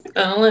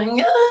Oh my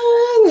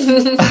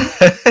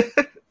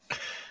god.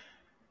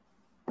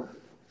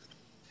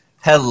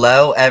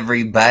 Hello,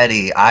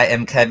 everybody. I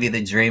am Kevy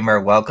the Dreamer.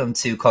 Welcome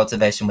to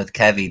Cultivation with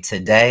Kevy.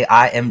 Today,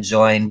 I am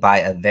joined by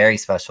a very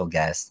special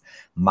guest,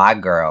 my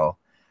girl.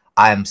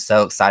 I am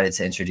so excited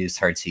to introduce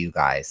her to you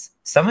guys.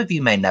 Some of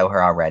you may know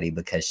her already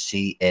because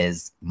she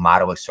is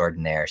model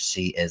extraordinaire.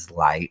 She is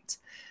light,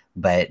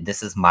 but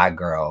this is my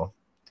girl,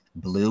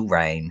 Blue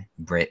Rain,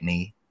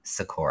 Brittany,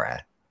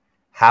 Sakura.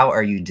 How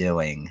are you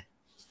doing?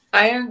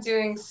 I am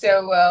doing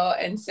so well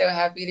and so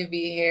happy to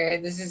be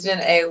here. This has been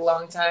a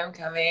long time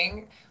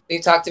coming.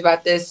 We've talked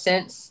about this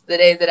since the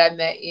day that I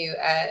met you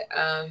at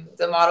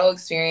the model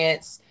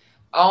experience.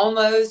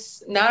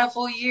 Almost not a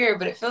full year,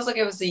 but it feels like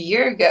it was a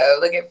year ago.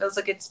 Like it feels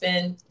like it's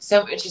been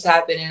so much has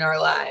happened in our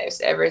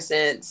lives ever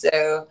since.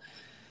 So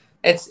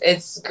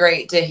it's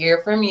great to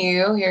hear from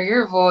you, hear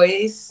your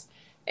voice.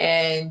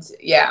 And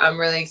yeah, I'm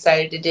really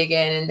excited to dig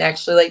in and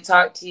actually like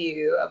talk to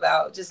you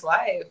about just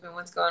life and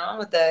what's going on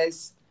with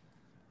us.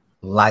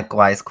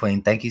 Likewise,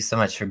 Queen. Thank you so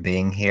much for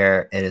being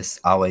here. It is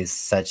always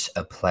such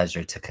a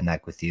pleasure to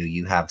connect with you.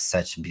 You have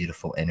such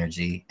beautiful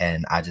energy.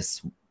 And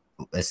as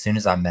soon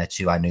as I met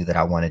you, I knew that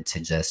I wanted to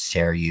just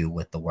share you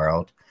with the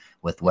world,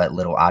 with what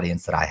little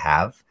audience that I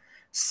have.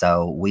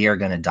 So we are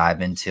going to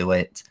dive into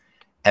it.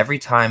 Every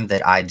time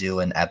that I do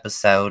an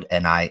episode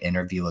and I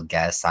interview a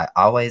guest, I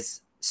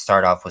always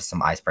start off with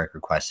some icebreaker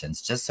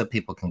questions just so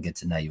people can get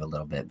to know you a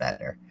little bit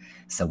better.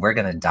 So we're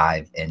going to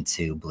dive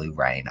into Blue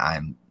Rain.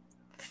 I'm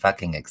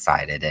fucking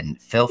excited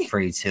and feel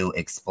free to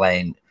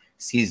express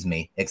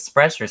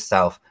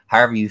yourself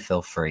however you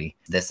feel free.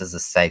 This is a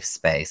safe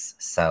space.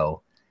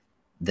 So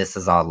this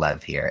is all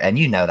love here. And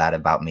you know that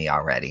about me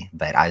already,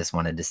 but I just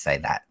wanted to say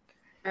that.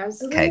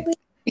 Okay.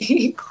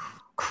 Absolutely.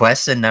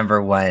 Question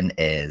number one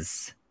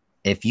is,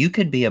 if you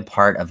could be a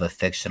part of a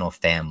fictional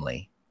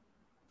family,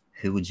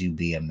 who would you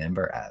be a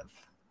member of?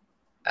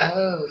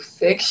 Oh,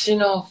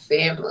 fictional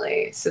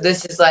family. So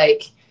this is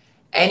like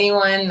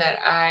anyone that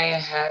I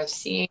have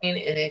seen in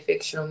a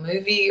fictional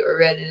movie or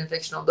read in a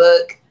fictional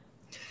book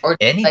or like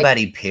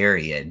Anybody,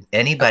 period.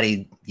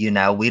 Anybody,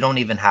 we don't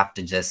even have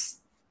to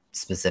just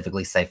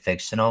specifically say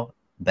fictional,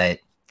 but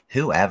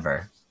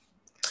whoever.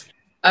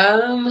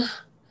 um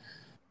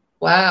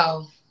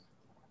wow.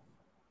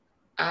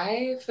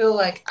 I feel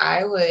like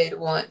I would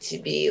want to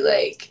be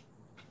like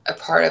a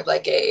part of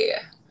like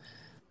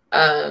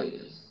um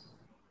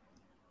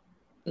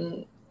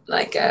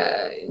like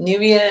a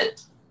Nubian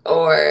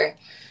or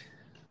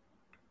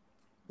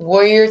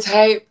warrior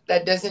type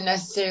that doesn't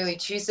necessarily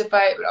choose to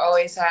fight but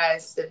always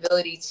has the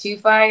ability to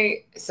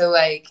fight. So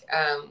like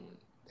I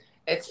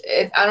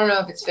don't know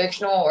if it's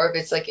fictional or if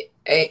it's like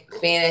a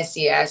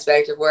fantasy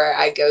aspect of where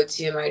I go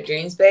to my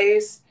dream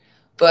space,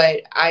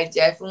 but I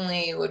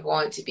definitely would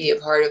want to be a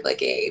part of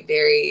like a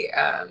very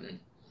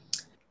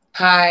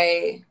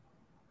high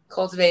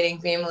cultivating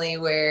family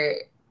where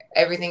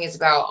everything is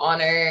about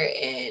honor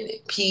and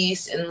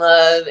peace and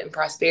love and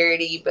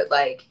prosperity, but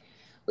like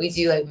we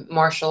do like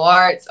martial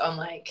arts on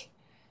like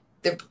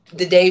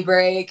the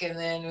daybreak, and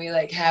then we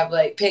like have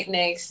like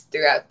picnics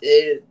throughout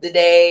the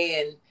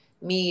day and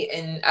meet.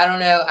 And I don't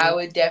know, I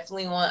would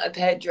definitely want a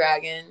pet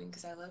dragon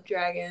because I love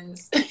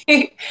dragons.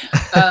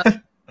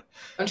 um,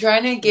 I'm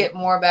trying to get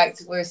more back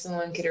to where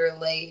someone could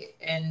relate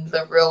in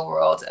the real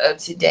world of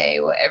today,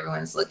 what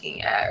everyone's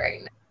looking at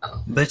right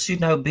now. But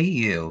be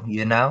you,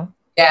 you know?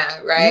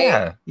 Yeah, right.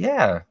 Yeah,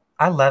 yeah.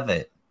 I love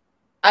it.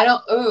 I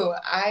don't. Ooh,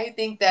 I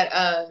think that.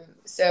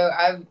 So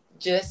I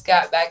just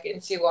got back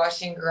into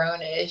watching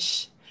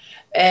Grownish,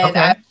 and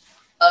I Okay.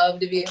 love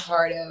to be a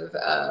part of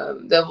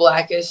the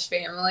Blackish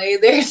family.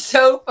 They're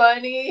so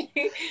funny.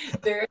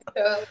 They're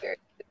so hilarious.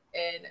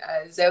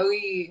 And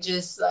Zoe,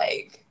 just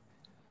like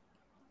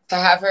to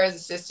have her as a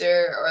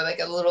sister or like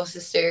a little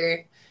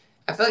sister.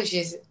 I feel like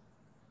she's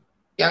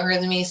younger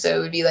than me, so it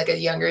would be like a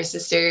younger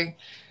sister.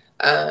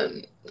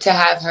 To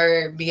have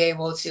her be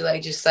able to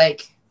like just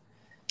like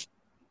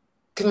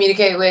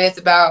communicate with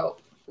about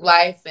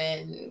life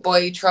and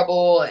boy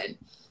trouble and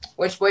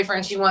which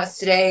boyfriend she wants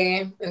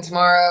today and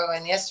tomorrow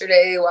and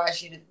yesterday, why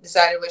she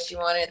decided what she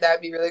wanted.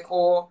 That'd be really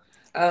cool.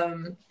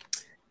 Um,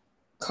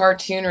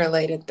 Cartoon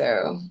related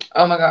though.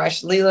 Oh my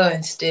gosh, Lilo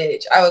and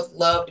Stitch. I would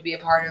love to be a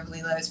part of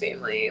Lilo's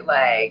family.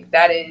 Like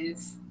that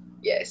is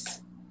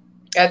yes.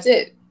 That's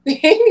it.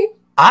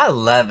 I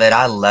love it.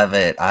 I love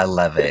it. I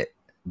love it.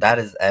 That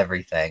is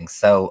everything.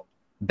 So,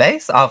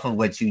 based off of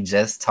what you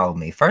just told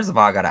me, first of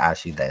all, I got to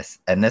ask you this.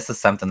 And this is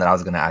something that I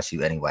was going to ask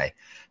you anyway.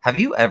 Have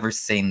you ever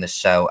seen the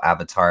show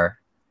Avatar: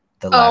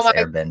 The Oh Last my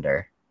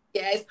Airbender?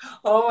 yes.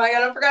 Oh my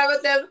god, I forgot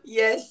about them.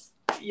 Yes.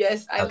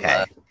 Yes, I love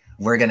Okay.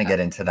 We're going to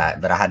get into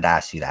that, but I had to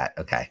ask you that.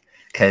 Okay.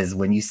 Because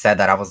when you said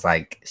that, I was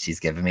like,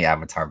 she's giving me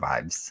Avatar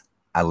vibes.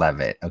 I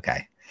love it.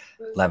 Okay.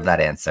 Love them.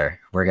 that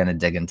answer. We're going to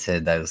dig into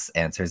those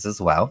answers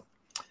as well.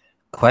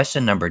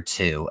 Question number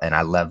two, and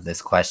I love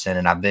this question,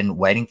 and I've been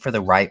waiting for the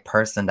right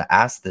person to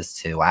ask this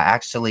to. I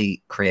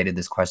actually created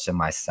this question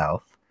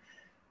myself.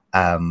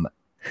 Um,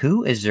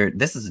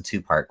 this is a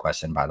two-part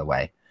question, by the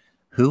way.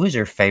 Who is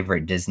your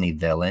favorite Disney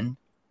villain,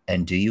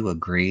 And do you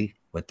agree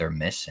with their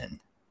mission?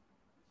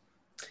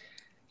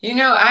 You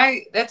know,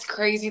 that's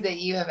crazy that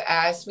you have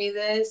asked me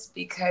this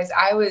because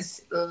I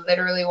was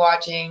literally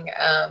watching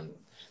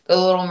The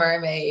Little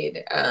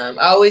Mermaid. I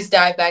always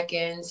dive back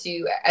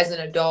into as an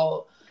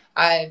adult.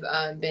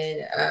 I've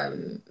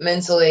been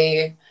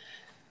mentally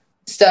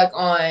stuck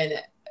on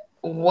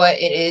what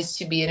it is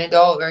to be an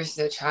adult versus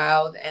a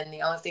child, and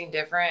the only thing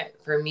different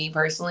for me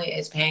personally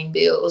is paying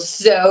bills.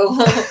 So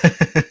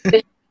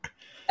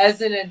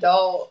as an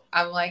adult,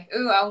 I'm like,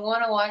 ooh, I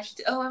want to watch.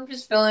 Oh, I'm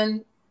just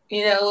feeling,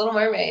 Little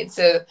Mermaid.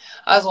 So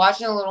I was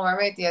watching a Little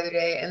Mermaid the other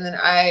day, and then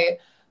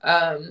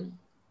um,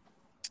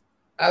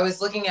 I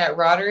was looking at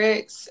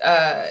Roderick's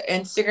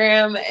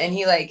Instagram, and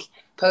he like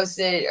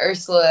posted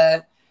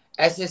Ursula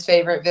as his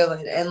favorite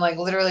villain, and like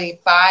literally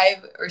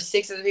 5 or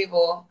 6 of the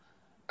people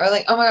are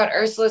like, "Oh my god,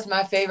 Ursula's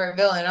my favorite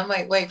villain." I'm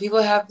like, "Wait,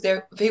 people have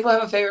a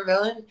favorite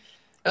villain?"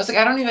 I was like,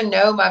 "I don't even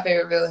know my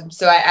favorite villain."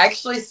 So I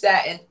actually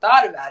sat and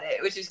thought about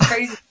it, which is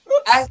crazy.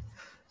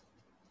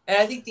 And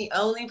I think the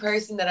only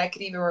person that I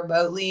could even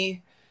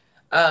remotely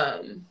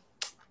um,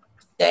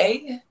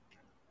 say,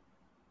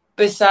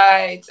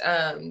 besides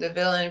the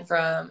villain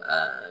from,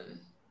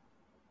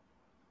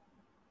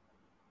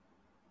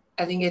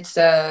 I think it's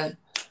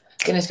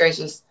goodness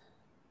gracious,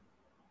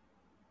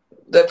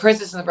 the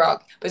Princess and the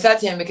Frog.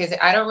 Besides him, because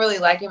I don't really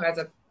like him as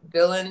a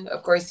villain.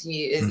 Of course,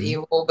 he is Hmm.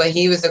 evil, but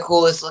he was the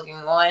coolest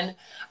looking one.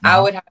 I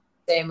Hmm. would have to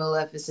say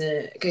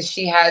Maleficent because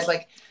she has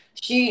like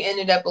she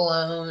ended up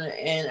alone,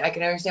 and I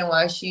can understand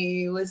why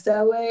she was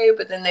that way.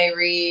 But then they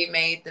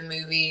remade the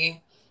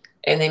movie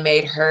and they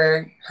made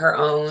her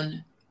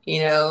own,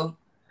 you know,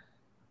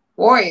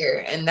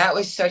 warrior, and that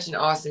was such an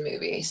awesome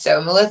movie.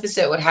 So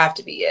Maleficent would have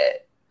to be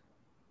it.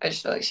 I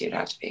just feel like she would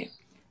have to be.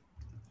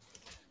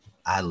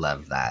 I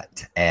love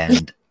that.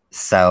 And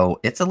so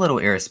it's a little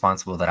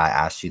irresponsible that I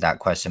asked you that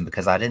question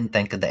because I didn't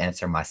think of the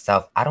answer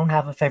myself. I don't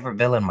have a favorite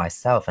villain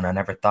myself, and I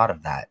never thought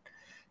of that.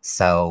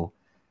 So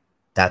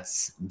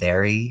that's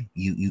very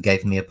you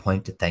gave me a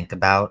point to think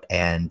about,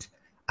 and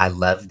I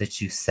love that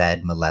you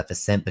said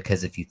Maleficent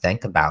because if you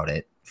think about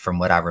it, from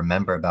what I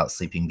remember about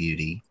Sleeping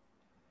Beauty,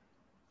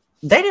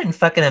 they didn't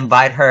fucking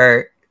invite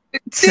her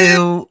Dude.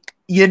 to,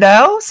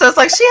 so it's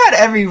like she had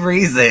every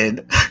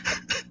reason.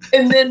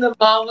 And then the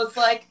mom was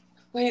like,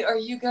 "Wait, are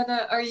you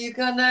gonna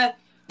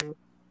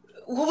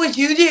what would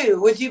you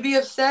do? Would you be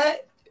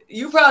upset?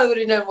 You probably would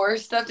have done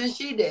worse stuff than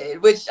she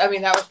did." Which, I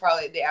mean, that was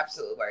probably the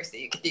absolute worst that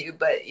you could do.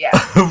 But yeah,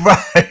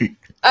 Right.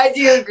 I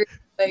do agree.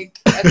 Like,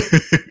 I think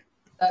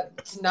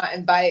to not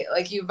invite,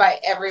 like, you invite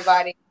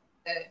everybody,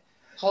 the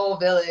whole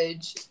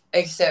village,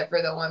 except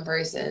for the one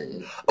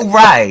person.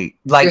 Right.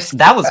 You're Like scared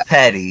that was about.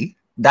 petty.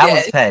 That Yeah.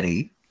 was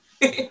petty.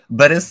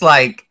 But it's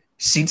like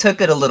she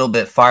took it a little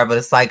bit far, but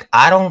it's like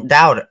I don't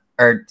doubt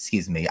or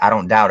excuse me, I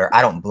don't doubt her.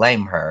 I don't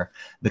blame her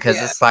because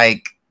Yeah. it's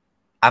like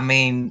I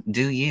mean,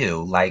 do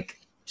you? Like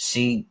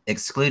she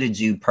excluded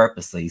you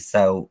purposely.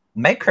 So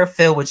make her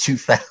feel what you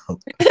felt.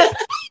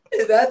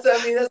 That's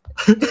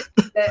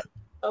that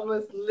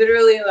almost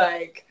literally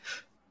like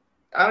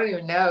I don't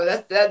even know.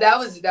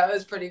 That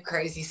was pretty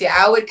crazy. See,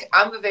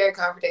 I'm a very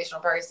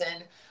confrontational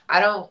person. I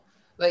don't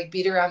like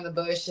beat around the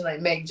bush and like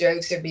make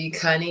jokes or be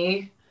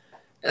cunny.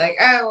 Like,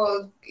 oh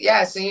well,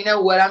 yeah. So you know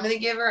what I'm gonna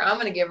give her? I'm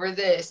gonna give her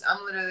this.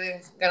 I'm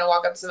literally gonna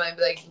walk up to somebody and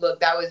be like, "Look,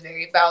 that was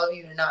very foul of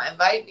you to not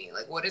invite me.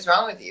 Like, what is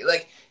wrong with you?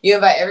 Like, you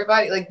invite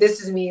everybody. Like,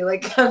 this is me.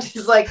 Like, I'm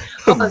just like,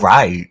 hold on,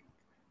 Right.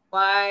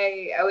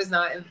 why I was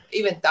not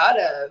even thought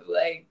of.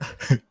 Like,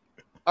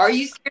 are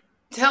you scared?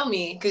 Tell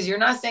me, because you're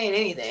not saying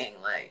anything.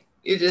 Like,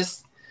 you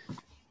just,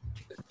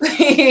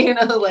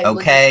 like looking.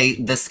 Okay,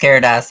 the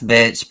scared ass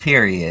bitch,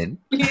 period.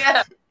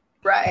 Yeah,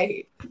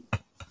 right.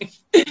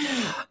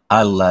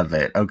 I love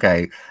it.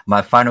 Okay.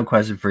 My final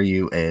question for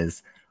you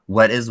is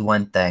what is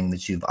one thing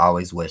that you've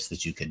always wished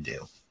that you could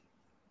do?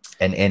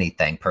 In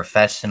anything,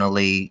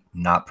 professionally,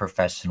 not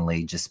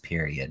professionally, just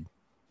period.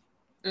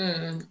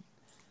 Mm.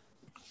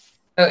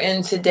 So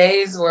in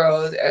today's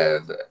world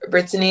of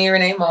Brittany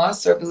Renee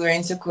Moss or Blue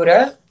Rain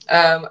Sakura,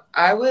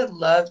 I would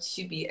love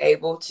to be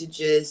able to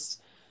just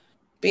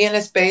be in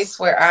a space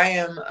where I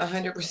am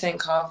 100%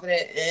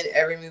 confident in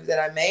every move that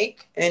I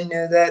make and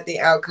know that the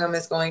outcome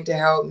is going to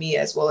help me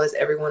as well as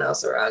everyone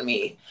else around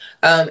me.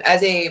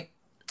 As a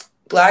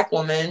Black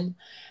woman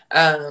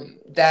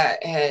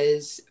that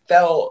has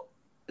felt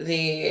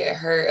the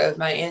hurt of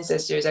my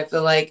ancestors, I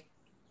feel like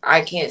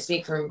I can't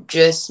speak for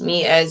just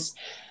me as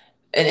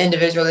an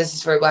individual. This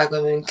is for Black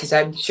women because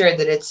I'm sure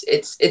that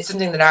it's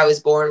something that I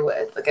was born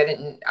with. Like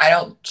I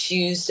don't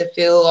choose to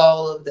feel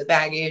all of the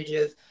baggage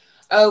of,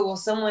 oh well,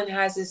 someone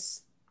has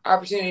this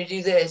opportunity to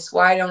do this,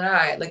 why don't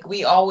I? Like,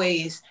 we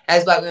always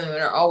as Black women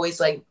are always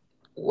like,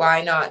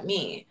 why not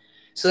me?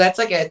 So that's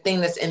like a thing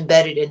that's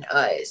embedded in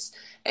us,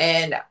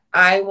 and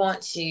I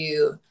want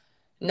to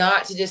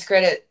not to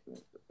discredit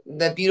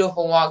the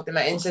beautiful walk that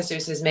my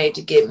ancestors has made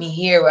to get me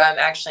here where I'm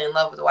actually in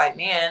love with a white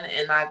man,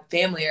 and my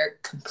family are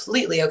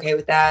completely okay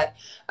with that.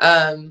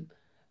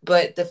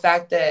 But the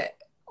fact that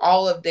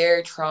all of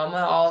their trauma,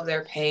 all of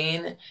their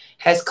pain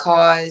has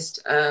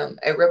caused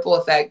a ripple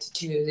effect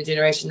to the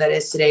generation that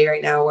is today,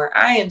 right now, where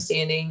I am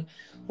standing,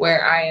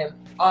 where I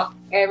am,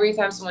 every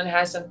time someone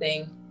has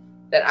something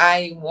that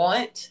I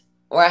want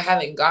or I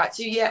haven't got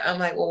to yet, I'm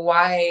like, well,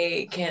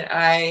 why can't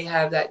I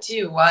have that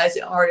too? Why is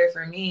it harder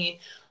for me?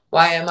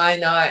 Why am I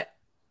not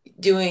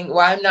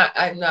why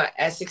I'm not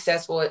as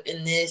successful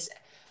in this?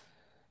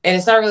 And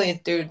it's not really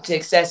through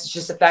success, it's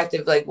just the fact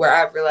of like where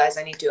I've realized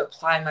I need to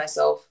apply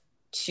myself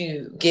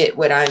to get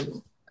what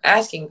I'm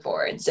asking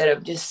for, instead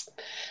of just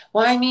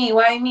why me,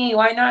 why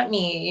not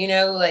me,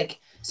 like.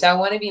 So I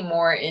want to be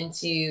more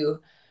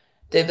into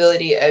the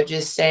ability of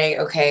just saying,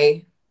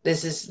 okay,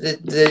 this is the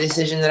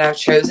decision that I've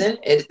chosen.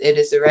 It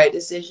is the right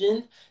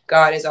decision.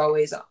 God is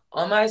always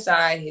on my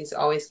side. He's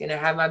always going to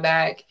have my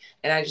back.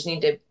 And I just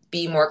need to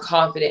be more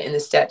confident in the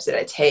steps that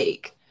I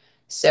take.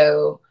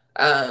 So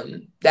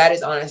that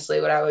is honestly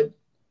what I would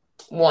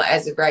want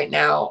as of right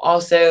now.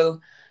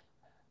 Also,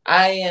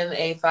 I am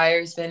a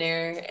fire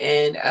spinner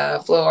and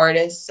a flow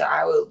artist. So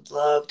I would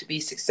love to be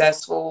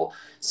successful.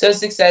 So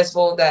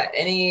successful that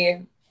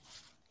any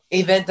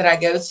event that I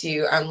go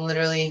to, I'm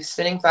literally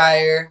spinning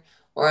fire,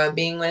 or I'm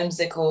being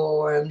whimsical,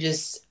 or I'm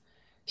just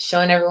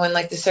showing everyone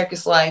like the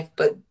circus life,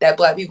 but that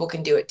Black people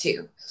can do it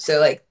too. So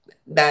like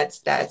that's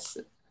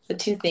the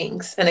two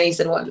things. I know you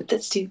said one, but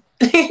that's two.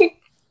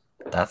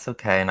 That's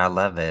okay, and I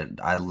love it.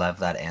 I love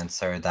that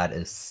answer.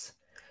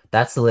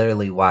 That's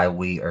literally why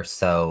we are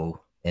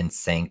so in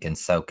sync and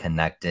so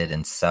connected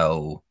and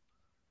so,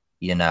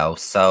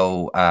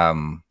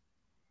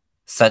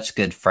 such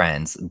good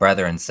friends,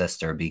 brother and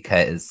sister,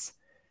 because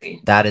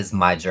that is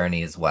my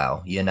journey as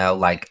well.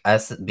 Like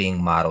us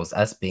being models,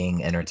 us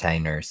being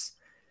entertainers,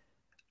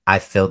 I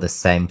feel the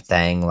same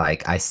thing.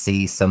 Like I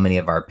see so many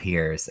of our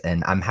peers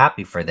and I'm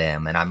happy for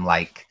them. And I'm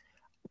like,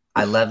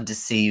 I love to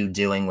see you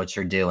doing what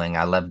you're doing.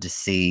 I love to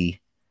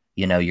see,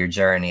 your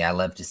journey. I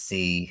love to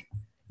see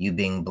you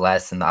being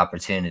blessed and the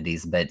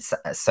opportunities. But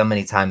so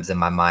many times in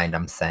my mind,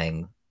 I'm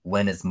saying,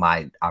 when is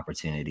my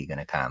opportunity going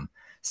to come?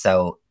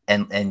 So,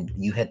 and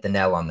you hit the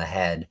nail on the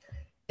head.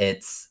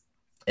 It's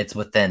it's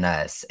within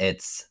us.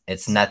 It's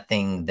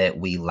nothing that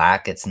we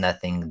lack. It's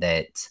nothing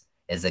that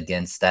is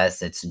against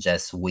us. It's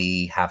just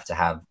we have to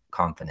have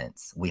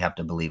confidence. We have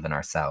to believe in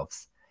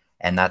ourselves,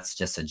 and that's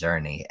just a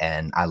journey.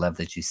 And I love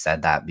that you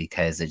said that,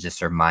 because it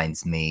just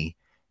reminds me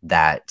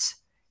that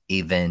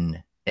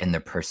even in the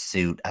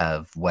pursuit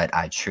of what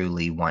I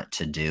truly want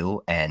to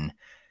do, and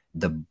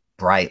the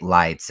bright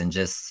lights and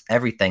just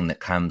everything that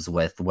comes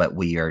with what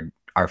we are,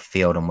 our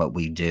field and what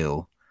we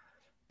do,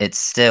 it's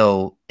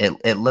still,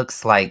 it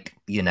looks like,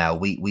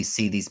 we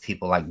see these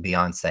people like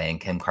Beyonce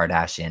and Kim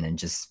Kardashian and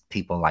just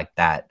people like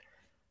that.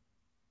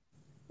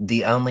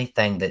 The only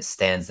thing that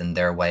stands in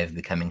their way of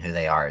becoming who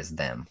they are is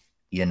them,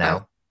 you Uh,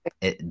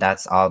 know?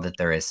 That's all that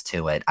there is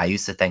to it. I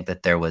used to think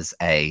that there was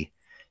a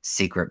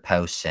secret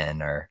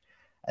potion or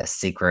a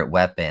secret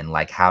weapon.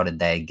 Like, how did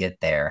they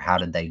get there? How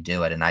did they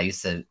do it? And I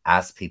used to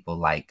ask people,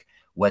 like,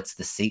 what's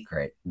the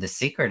secret? The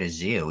secret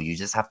is you. You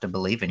just have to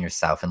believe in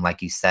yourself. And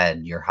like you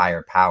said, your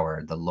higher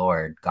power, the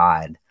Lord,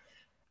 God,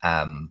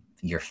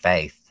 your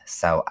faith.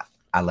 So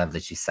I love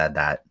that you said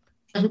that.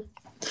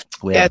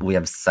 We yeah, have we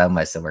have so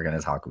much that we're going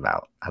to talk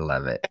about. I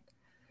love it.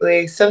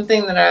 like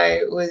something that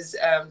I was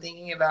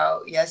thinking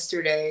about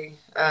yesterday,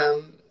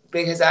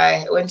 because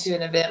I went to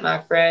an event. My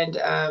friend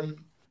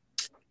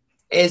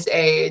is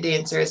a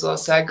dancer as well.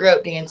 So I grew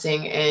up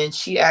dancing, and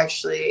she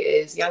actually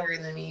is younger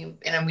than me.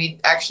 And we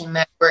actually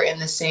met, we're in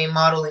the same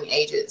modeling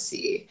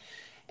agency.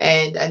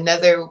 And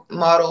another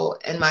model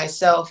and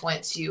myself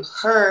went to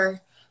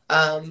her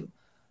um,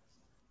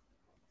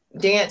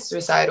 dance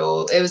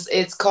recital.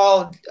 It's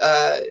called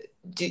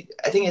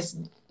I think it's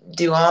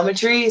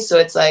duometry. So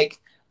it's like,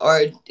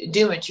 or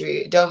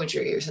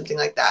dometry or something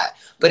like that.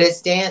 But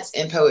it's dance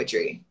and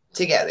poetry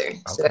together.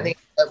 So I Okay. think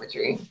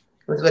poetry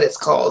was what it's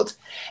called.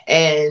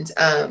 And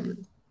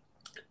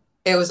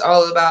it was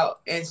all about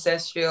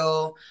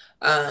ancestral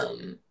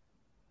um,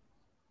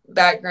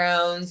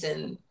 backgrounds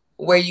and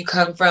where you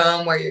come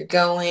from, where you're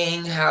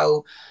going,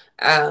 how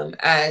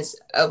as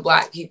a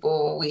Black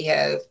people we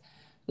have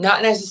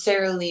not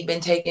necessarily been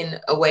taken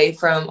away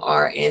from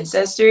our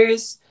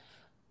ancestors,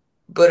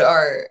 but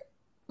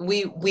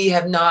we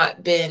have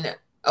not been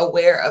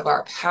aware of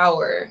our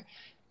power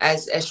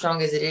as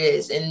strong as it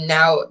is. And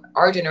now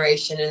our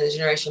generation and the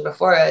generation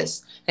before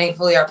us,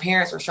 thankfully our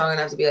parents were strong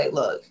enough to be like,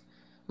 look,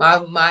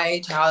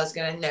 my child is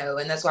gonna know.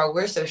 And that's why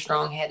we're so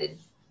strong headed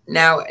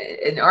now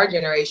in our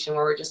generation,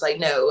 where we're just like,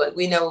 no, like,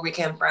 we know where we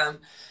came from.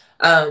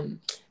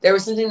 There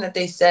was something that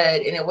they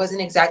said, and it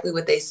wasn't exactly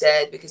what they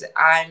said, because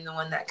I'm the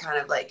one that kind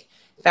of like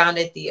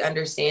founded the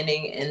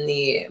understanding and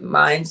the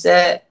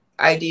mindset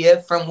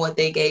idea from what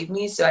they gave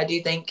me. So I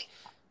do think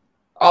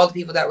all the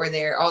people that were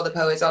there, all the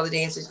poets, all the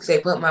dancers, because they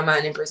put my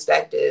mind in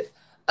perspective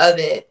of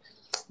it.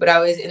 But I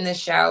was in the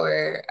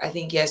shower, I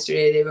think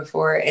yesterday, the day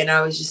before, and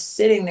I was just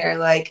sitting there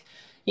like,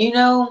 you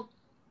know,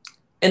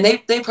 and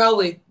they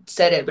probably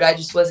said it, but I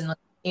just wasn't like,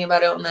 thinking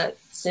about it in that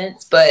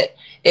sense. But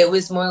it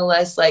was more or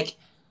less like,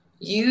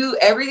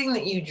 Everything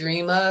that you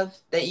dream of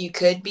that you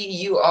could be,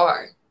 you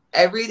are.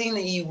 Everything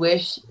that you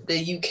wish that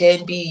you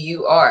can be,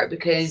 you are.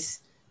 Because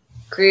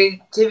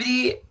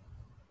creativity,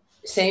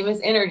 same as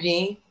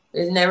energy,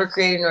 is never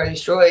created nor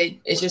destroyed.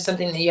 It's just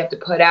something that you have to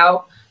put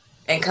out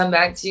and come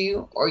back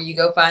to, or you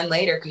go find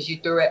later because you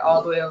threw it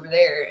all the way over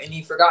there and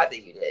you forgot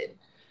that you did.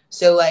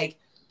 So, like,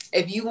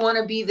 if you want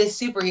to be this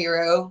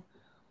superhero,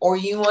 or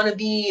you want to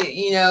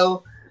be,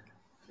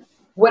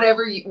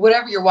 whatever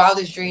your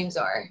wildest dreams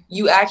are,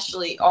 you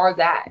actually are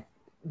that.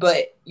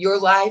 But your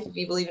life, if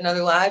you believe in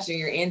other lives or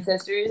your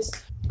ancestors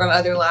from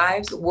other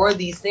lives, were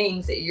these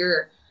things that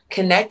you're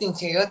connecting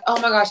to. You're like, oh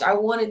my gosh, I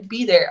want to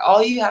be there.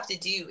 All you have to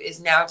do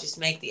is now just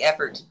make the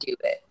effort to do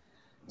it.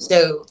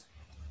 So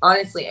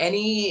honestly,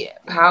 any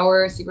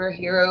power,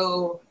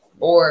 superhero,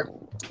 or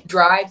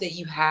drive that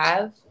you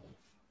have,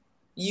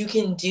 you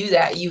can do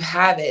that. You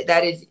have it.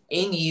 That is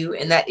in you,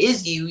 and that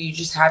is you. You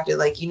just have to,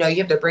 like, you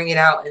have to bring it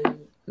out and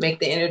make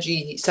the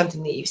energy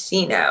something that you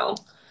see now.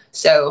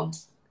 So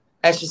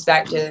that's just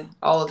back to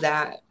all of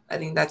that. I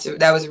think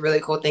that was a really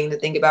cool thing to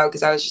think about,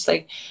 because I was just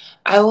like,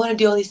 I want to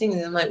do all these things,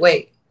 and I'm like,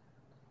 wait.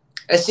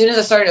 As soon as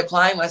I started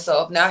applying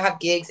myself, now I have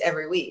gigs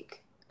every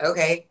week.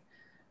 Okay,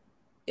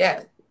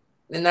 yeah,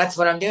 and that's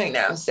what I'm doing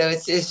now. So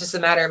it's just a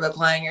matter of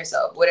applying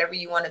yourself. Whatever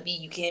you want to be,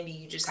 you can be.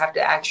 You just have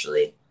to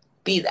actually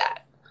be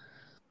that.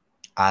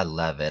 I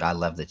love it. I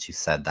love that you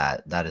said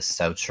that. That is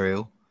so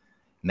true.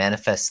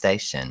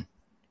 Manifestation.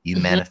 You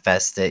Mm-hmm.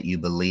 manifest it, you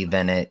believe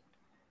in it,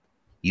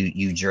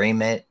 you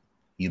dream it,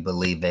 you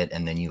believe it,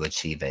 and then you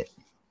achieve it.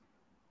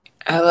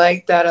 I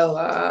like that a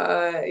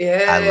lot. I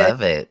Yeah.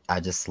 love it. I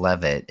just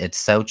love it. It's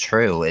so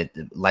true. It,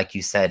 like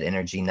you said,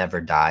 energy never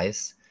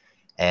dies.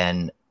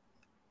 And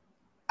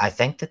I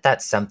think that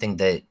that's something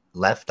that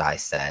Left Eye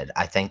said.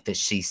 I think that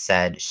she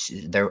said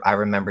there. I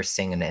remember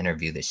seeing an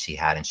interview that she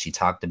had, and she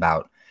talked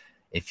about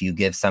if you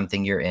give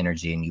something your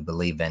energy and you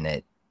believe in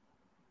it,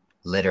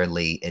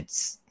 literally,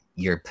 it's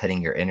you're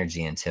putting your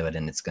energy into it,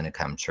 and it's going to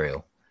come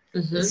true.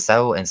 It's Mm-hmm.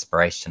 so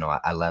inspirational.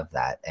 I love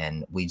that,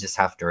 and we just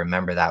have to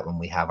remember that when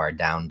we have our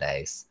down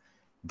days.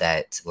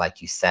 That,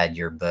 like you said,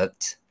 you're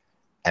booked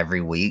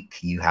every week.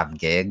 You have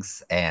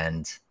gigs,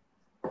 and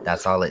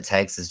that's all it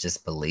takes is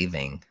just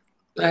believing.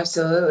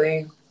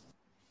 Absolutely.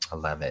 I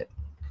love it.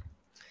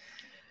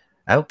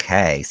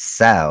 Okay,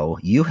 so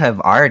you have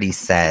already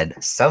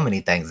said so many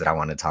things that I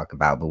want to talk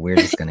about, but we're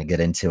just going to get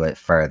into it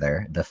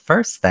further. The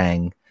first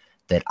thing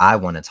that I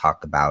want to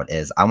talk about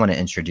is I want to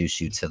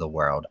introduce you to the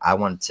world. I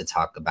want to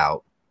talk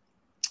about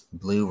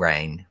Blue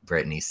Rain,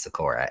 Brittany,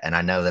 Sakura. And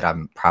I know that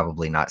I'm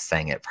probably not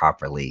saying it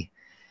properly,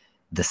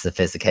 the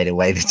sophisticated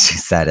way that you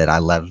said it. I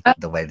love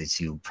the way that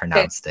you Okay.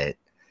 pronounced it.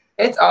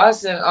 It's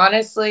awesome.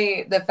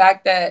 Honestly, the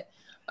fact that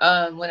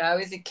when I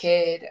was a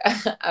kid,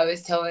 I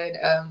was telling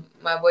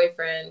my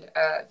boyfriend,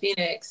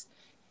 Phoenix,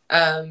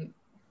 um,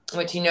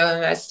 which you know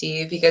him as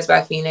Steve. He goes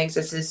by Phoenix.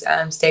 It's his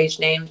stage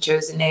name,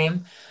 chosen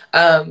name.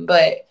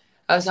 But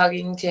I was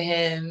talking to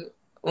him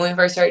when we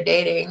first started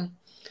dating,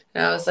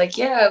 and I was like,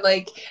 yeah,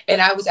 like,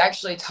 and I was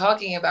actually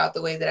talking about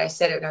the way that I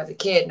said it when I was a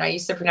kid, and I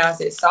used to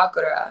pronounce it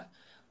Sakura,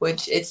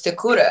 which it's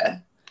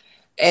Sakura,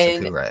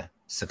 and Sakura.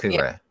 yeah,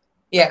 Sakura.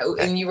 yeah,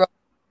 Okay. and you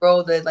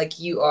roll the like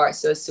you are,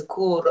 so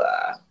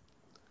Sakura.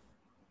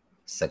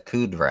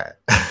 Sakura.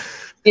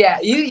 Yeah,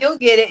 you'll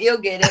get it. You'll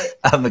get it.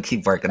 I'm going to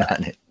keep working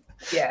on it.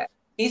 Yeah,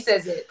 he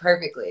says it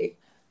perfectly.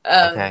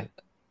 Okay.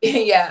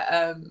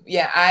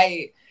 Yeah.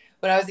 I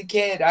When I was a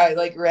kid, I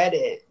like read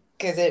it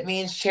because it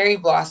means cherry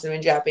blossom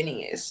in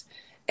Japanese,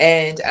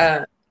 and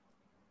Okay.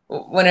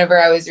 whenever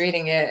I was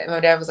reading it, my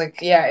dad was like,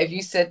 "Yeah, if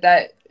you said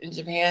that in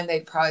Japan,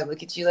 they'd probably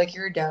look at you like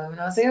you were dumb."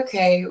 And I was like,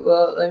 "Okay,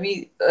 well, let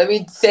me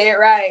say it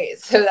right."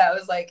 So that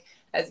was like,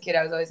 as a kid,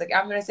 I was always like,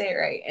 "I'm gonna say it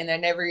right," and I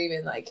never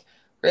even like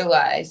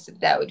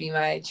realized that would be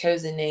my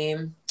chosen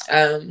name.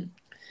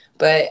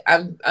 But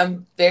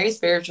I'm very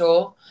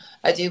spiritual.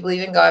 I do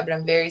believe in God, but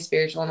I'm very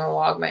spiritual in my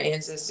walk. My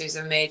ancestors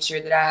have made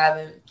sure that I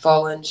haven't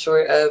fallen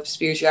short of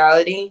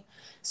spirituality.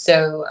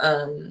 So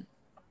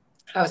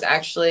I was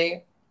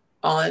actually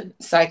on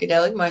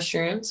psychedelic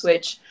mushrooms,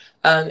 which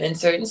in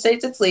certain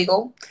states it's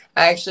legal.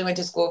 I actually went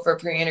to school for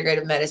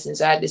pre-integrative medicine,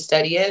 so I had to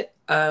study it.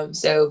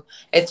 So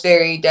it's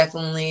very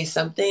definitely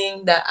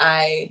something that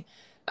I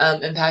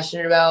am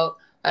passionate about.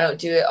 I don't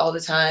do it all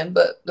the time,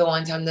 but the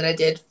one time that I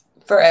did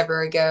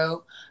forever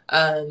ago,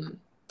 um,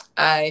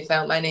 I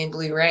found my name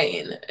Blue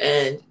Rain,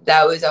 and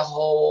that was a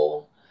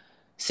whole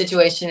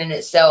situation in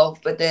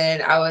itself. But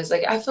then I was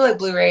like, I feel like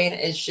Blue Rain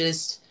is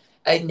just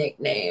a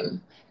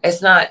nickname.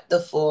 It's not the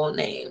full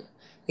name.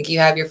 Like you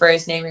have your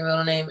first name, your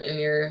middle name, and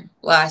your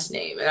last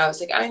name. And I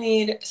was like, I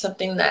need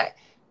something that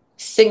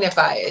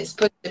signifies,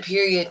 put the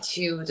period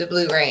to the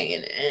Blue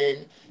Rain.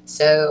 And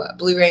so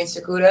Blue Rain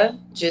Sakura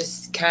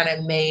just kind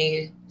of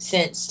made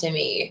sense to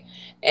me.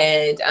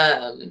 And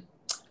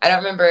I don't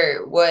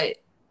remember what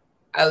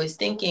I was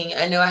thinking.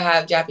 I know I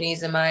have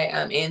Japanese in my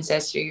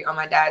ancestry on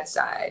my dad's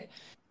side.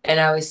 And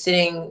I was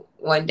sitting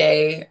one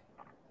day,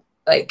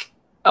 like,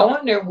 I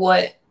wonder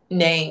what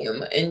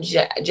name in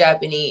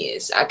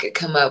Japanese I could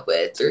come up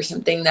with, or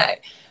something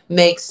that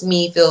makes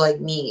me feel like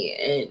me.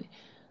 And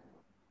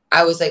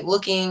I was like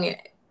looking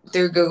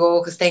through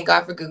Google, because thank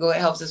God for Google, it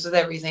helps us with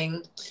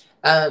everything.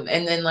 And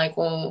then like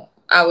when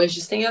I was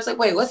just thinking, I was like,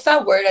 wait, what's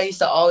that word I used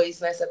to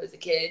always mess up as a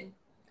kid?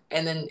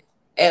 And then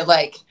it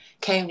like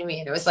came to me,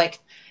 and it was like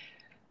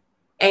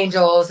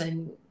angels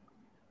and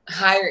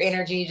higher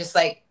energy just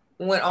like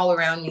went all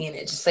around me, and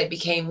it just like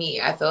became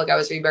me. I feel like I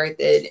was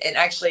rebirthed. And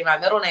actually my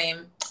middle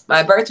name,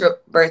 my birth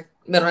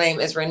middle name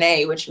is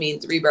Renee, which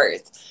means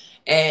rebirth.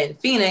 And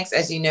Phoenix,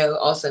 as you know,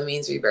 also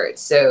means rebirth.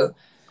 So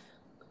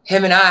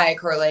him and I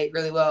correlate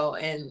really well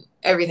in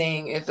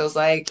everything, it feels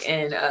like.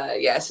 And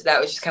yeah, so that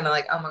was just kind of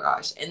like, oh my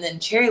gosh. And then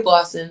cherry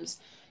blossoms,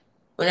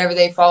 whenever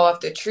they fall off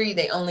the tree,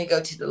 they only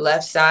go to the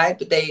left side,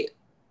 but they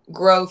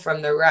grow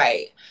from the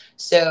right.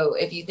 So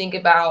if you think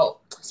about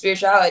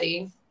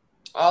spirituality,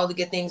 all the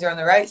good things are on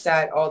the right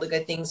side, all the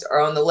good things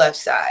are on the left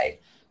side.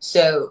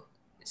 So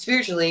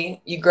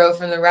spiritually, you grow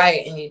from the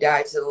right and you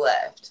die to the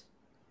left.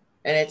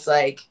 And it's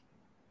like,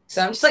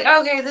 so I'm just like,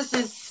 okay, this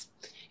is,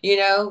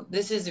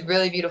 this is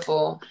really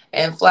beautiful.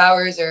 And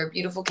flowers are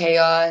beautiful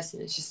chaos.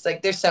 And it's just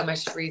like, there's so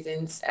much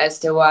reasons as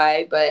to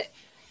why. But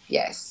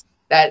yes,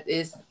 that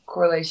is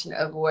correlation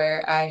of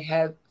where I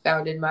have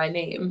founded my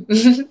name.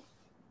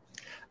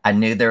 I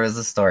knew there was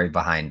a story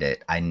behind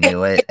it. I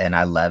knew it and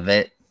I love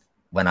it.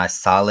 When I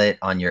saw it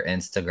on your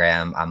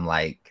Instagram, I'm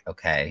like,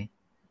 okay,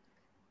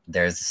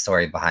 there's a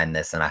story behind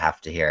this and I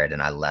have to hear it,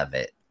 and I love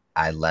it.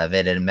 I love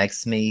it. It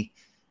makes me,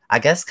 I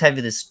guess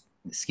Kevy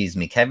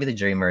the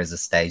Dreamer is a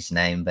stage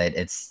name, but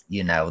it's,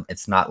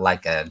 it's not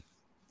like I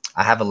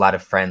have a lot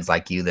of friends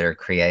like you that are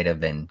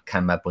creative and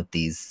come up with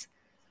these,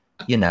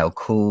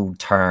 cool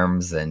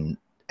terms and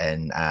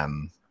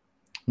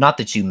not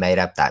that you made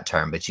up that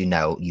term, but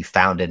you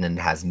found it and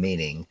it has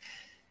meaning.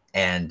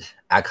 And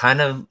I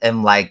kind of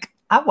am like,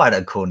 I want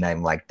a cool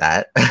name like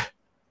that.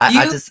 I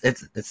you just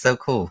it's so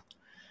cool.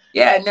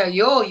 Yeah, no,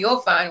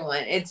 you'll find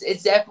one.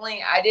 It's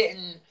definitely, I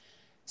didn't,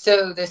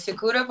 so the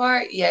Sakura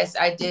part, yes,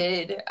 I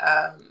did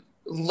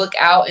look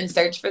out and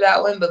search for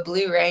that one, but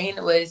Blue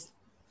Rain was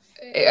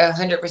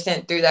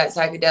 100% through that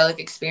psychedelic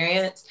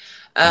experience.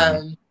 Hmm.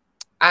 Um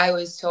I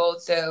was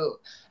told, so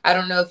I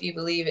don't know if you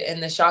believe in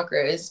the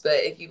chakras, but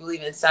if you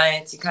believe in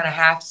science, you kind of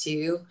have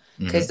to,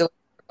 because Hmm. the way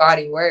your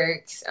body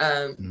works,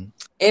 Hmm.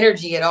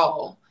 energy at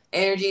all,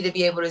 energy to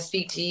be able to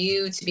speak to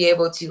you, to be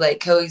able to like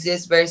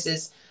coexist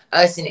versus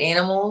us and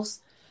animals.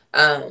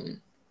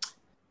 Um,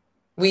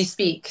 we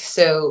speak.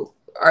 So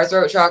our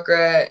throat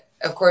chakra,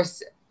 of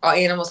course, all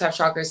animals have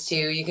chakras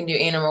too. You can do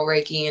animal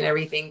reiki and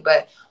everything,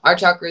 but our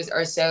chakras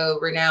are so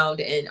renowned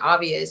and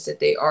obvious that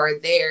they are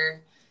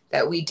there,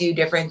 that we do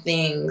different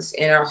things,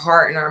 and our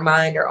heart and our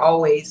mind are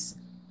always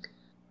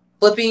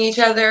flipping each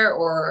other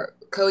or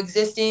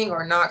coexisting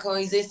or not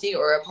coexisting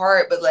or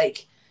apart. But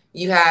like,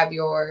 you have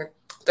your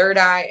third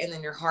eye and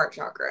then your heart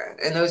chakra,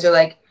 and those are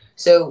like,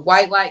 so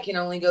white light can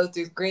only go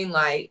through green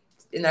light,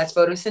 and that's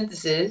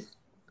photosynthesis.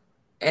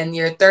 And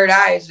your third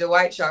eye is the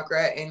white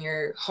chakra and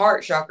your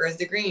heart chakra is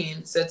the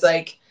green. So it's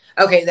like,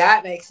 okay,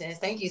 that makes sense.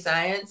 Thank you,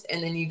 science.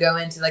 And then you go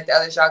into like the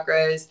other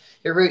chakras.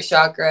 Your root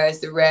chakra is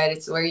the red.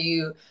 It's where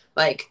you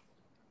like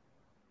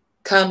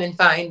come and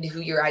find who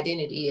your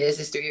identity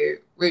is through your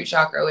root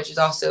chakra, which is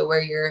also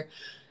where your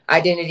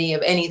identity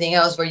of anything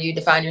else, where you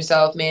define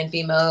yourself, man,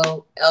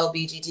 female,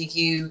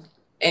 LBGTQ,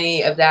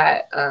 any of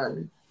that.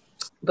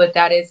 But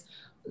that is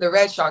the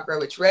red chakra,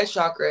 which red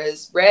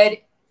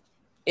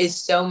is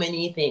so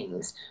many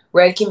things.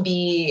 Red can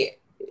be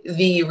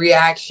the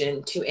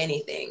reaction to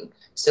anything.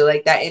 So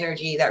like that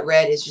energy, that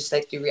red is just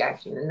like the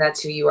reaction, and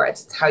that's who you are.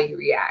 It's how you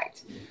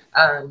react.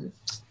 Um,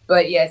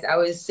 but yes, I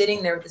was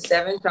sitting there with the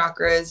seven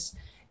chakras,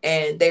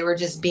 and they were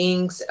just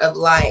beings of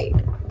light,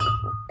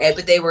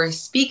 but they were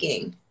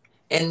speaking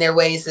in their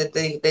ways that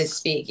they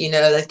speak.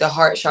 Like the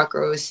heart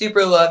chakra was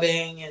super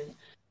loving, and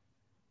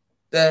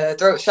the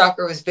throat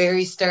chakra was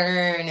very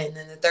stern, and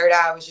then the third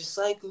eye was just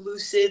like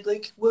lucid,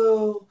 like,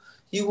 well,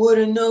 you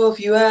wouldn't know if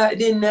you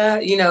didn't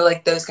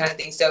like those kind of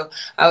things. So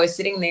I was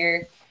sitting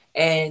there,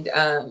 and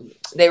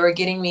they were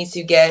getting me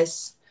to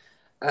guess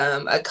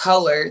a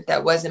color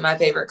that wasn't my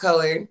favorite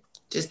color.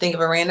 Just think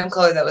of a random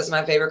color that was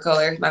my favorite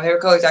color. My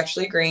favorite color is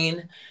actually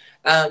green.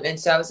 And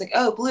so I was like,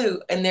 oh,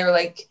 blue. And they were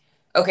like,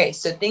 okay,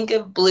 so think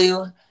of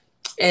blue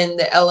and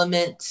the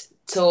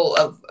elemental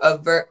of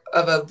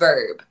a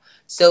verb.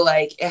 So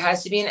like it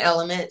has to be an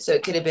element. So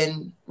it could have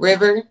been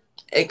river,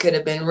 it could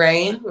have been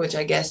rain, which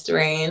I guessed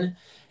rain.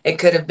 It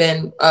could have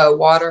been a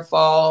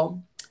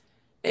waterfall.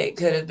 It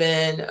could have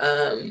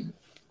been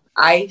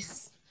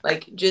ice,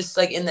 like just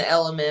like in the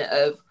element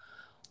of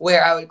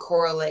where I would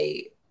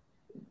correlate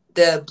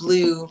the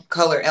blue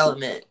color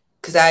element.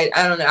 Because I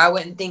don't know, I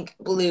wouldn't think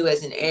blue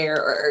as an air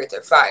or earth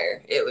or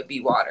fire. It would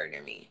be water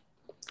to me.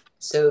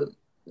 So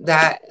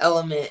that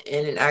element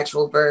in an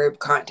actual verb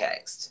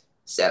context.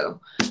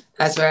 So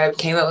that's where I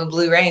came up with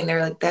Blue Rain. They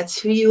were like, "That's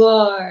who you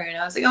are," and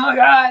I was like, "Oh my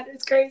god,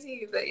 it's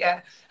crazy!" But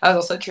yeah, I was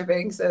also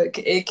tripping. So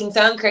it can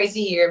sound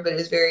crazy here, but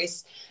it's very,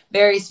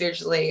 very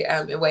spiritually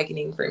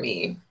awakening for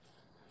me.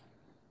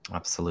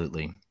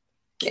 Absolutely.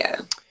 Yeah.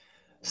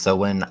 So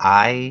when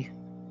I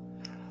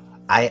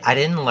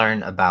didn't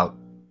learn about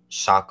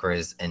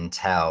chakras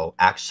until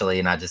actually,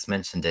 and I just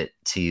mentioned it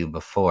to you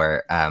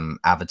before,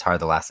 Avatar: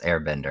 The Last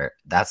Airbender.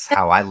 That's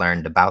how I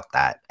learned about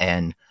that,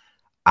 and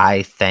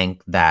I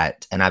think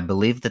that, and I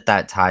believe that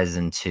that ties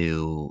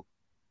into,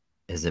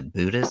 is it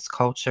Buddhist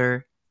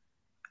culture?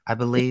 I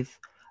believe.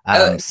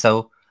 Oh,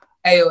 So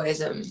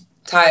Taoism,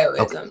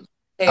 okay, Taoism,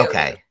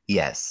 Taoism. okay,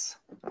 yes.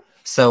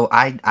 So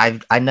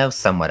I know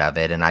somewhat of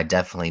it, and I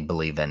definitely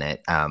believe in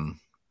it.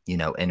 You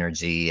know,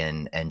 energy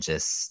and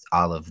just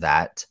all of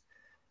that.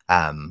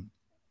 Um,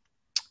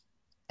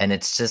 and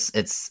it's just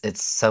it's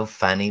so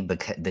funny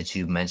because that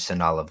you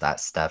mentioned all of that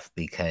stuff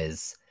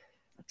because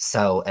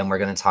so and we're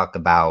going to talk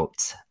about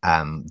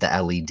the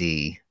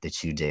LED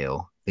that you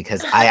do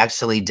because I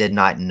actually did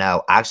not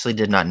know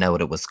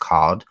what it was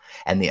called,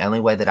 and the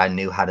only way that I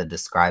knew how to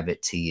describe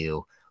it to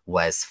you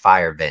was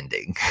fire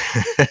bending.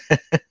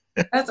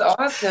 That's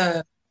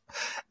awesome.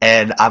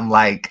 And I'm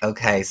like,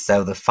 okay,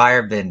 so the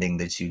fire bending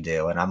that you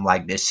do, and I'm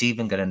like, is she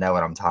even gonna know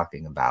what I'm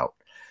talking about?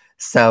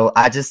 So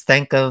I just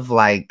think of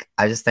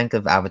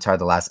Avatar: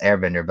 The Last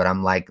Airbender, but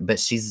I'm like, but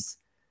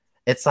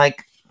it's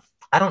like,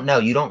 I don't know,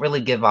 you don't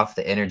really give off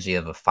the energy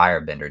of a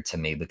firebender to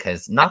me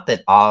because not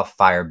that all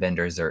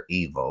firebenders are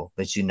evil,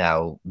 but you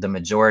know, the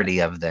majority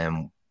of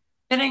them.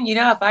 Spinning, you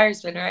know how fire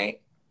spin,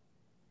 right?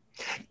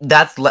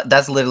 That's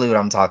literally what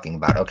I'm talking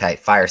about. Okay,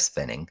 fire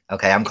spinning.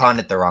 Okay, I'm Yeah. calling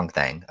it the wrong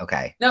thing.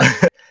 Okay. No,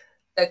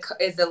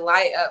 is the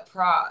light up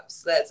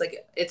props. That's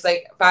like it's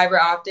like fiber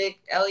optic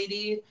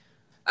LED.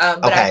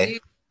 But Okay.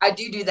 I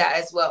do that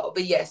as well.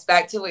 But yes,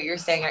 back to what you're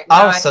saying. Like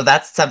now Oh, I so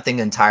that's something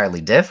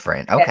entirely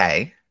different. yes,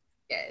 Okay.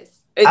 yes.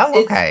 Oh,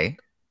 It's okay.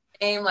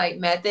 same like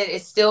method.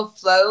 It's still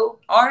flow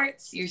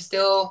arts. You're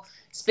still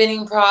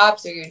spinning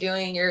props, or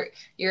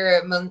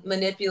you're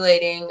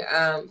manipulating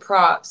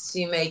props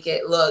to make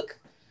it look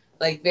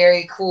like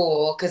very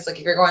cool. Because like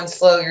if you're going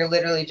slow, you're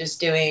literally just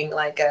doing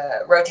like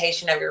a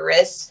rotation of your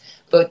wrist.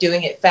 But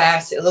doing it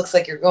fast, it looks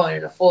like you're going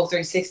in a full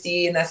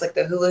 360, and that's like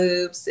the hula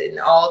hoops and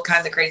all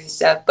kinds of crazy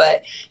stuff.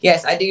 But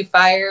yes, I do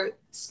fire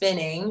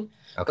spinning,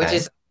 which Okay.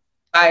 is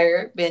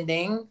fire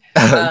bending.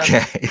 Um,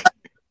 Okay.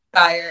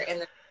 fire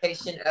and the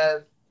rotation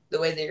of the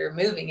way that you're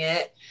moving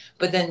it.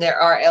 But then there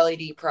are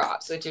LED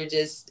props, which are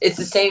just, it's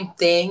the same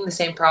thing, the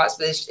same props,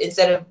 but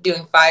instead of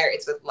doing fire,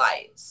 it's with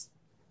lights.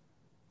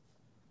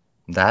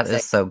 That So,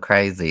 is so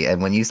crazy.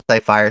 And when you say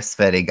fire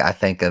spitting, I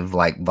think of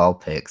like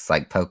Vulpix,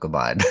 like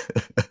Pokemon.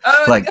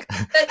 oh, God, Like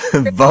that's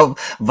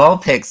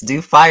Vulpix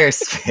do fire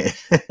spit.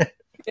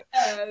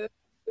 yeah,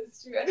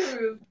 that's true. I never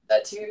put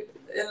that two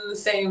in the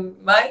same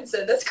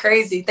mindset. That's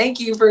crazy. Thank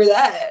you for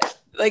that.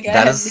 Like, I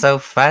That is had so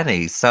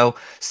funny. So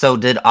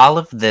did all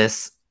of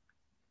this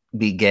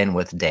begin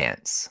with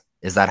dance?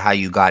 Is that how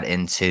you got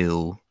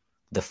into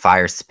the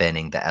fire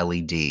spinning, the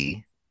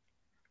LED?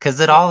 Because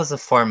it yeah, all is a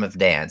form of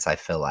dance, I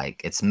feel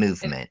like. It's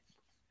movement.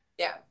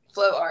 yeah,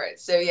 flow art.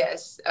 So,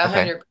 yes,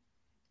 Okay. 100.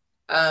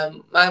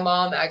 My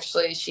mom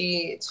actually,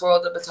 she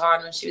twirled the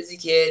baton when she was a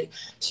kid.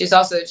 She was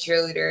also a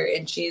cheerleader,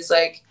 and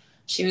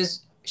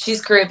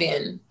she's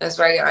Caribbean. That's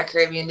where I got my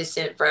Caribbean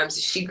descent from.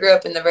 So she grew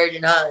up in the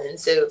Virgin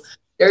Islands. So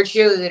their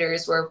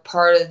cheerleaders were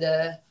part of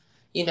the,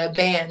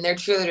 band. Their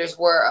cheerleaders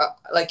were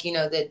like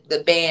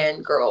the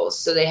band girls.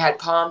 So they had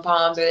pom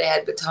poms, or they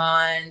had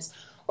batons,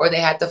 or they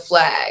had the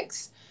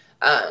flags.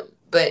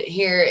 But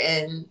here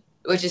in,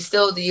 which is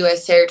still the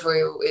U.S.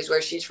 territory, is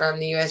where she's from,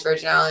 the U.S.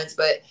 Virgin Islands,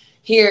 but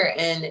here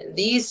in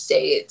these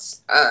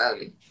states,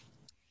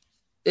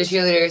 the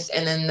cheerleaders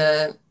and then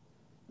the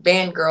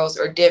band girls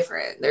are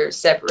different. There's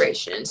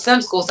separation.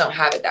 Some schools don't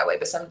have it that way,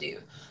 but some do.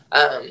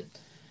 Um,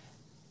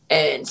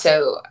 and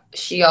so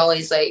she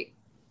always like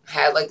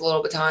had like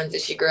little batons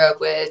that she grew up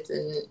with,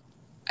 and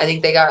I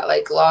think they got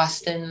like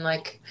lost in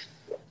like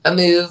a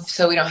move,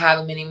 so we don't have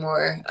them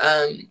anymore.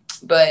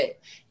 But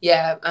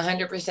yeah,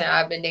 100%.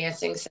 I've been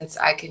dancing since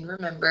I can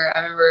remember.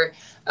 I remember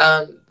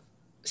um,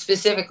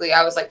 specifically,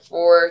 I was like 3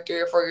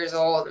 or 4 years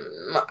old.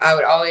 And I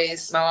would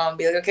always, my mom would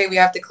be like, okay, we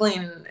have to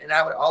clean. And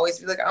I would always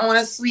be like, I want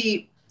to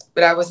sleep.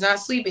 But I was not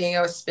sleeping.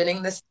 I was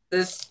spinning this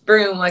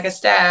broom like a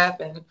staff.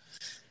 And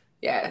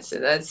yeah, so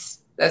that's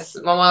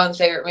my mom's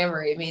favorite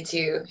memory of me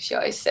too. She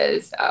always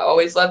says, I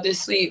always loved to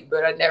sleep,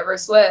 but I never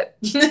slept.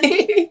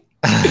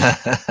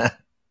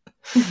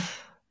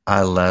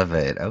 I love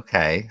it.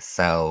 Okay.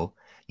 So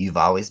you've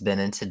always been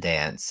into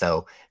dance.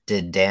 So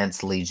did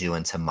dance lead you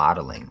into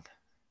modeling?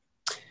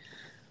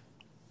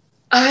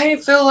 I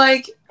feel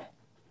like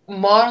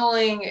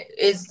modeling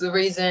is the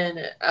reason,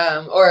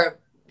 or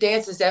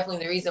dance is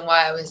definitely the reason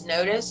why I was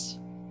noticed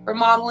for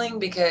modeling,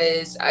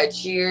 because I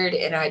cheered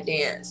and I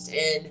danced,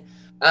 and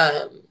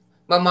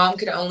my mom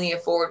could only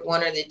afford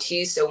one or the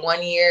two. So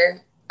one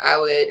year I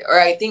would, or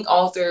I think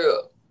all through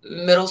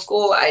middle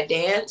school, I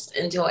danced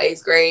until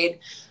 8th grade.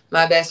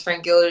 My best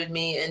friend guilted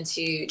me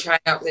into trying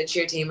out for the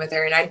cheer team with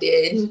her, and I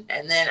did.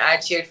 And then I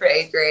cheered for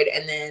 8th grade,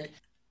 and then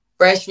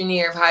freshman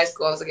year of high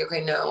school, I was like,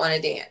 okay, no, I want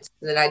to dance.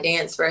 And then I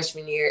danced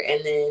freshman year,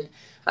 and then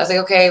I was like,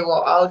 okay,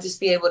 well, I'll just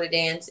be able to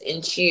dance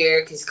and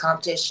cheer because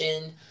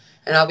competition.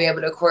 and I'll be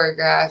able to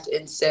choreograph.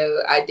 And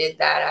so I did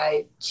that.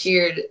 I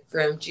cheered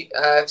from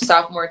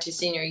sophomore to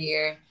senior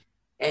year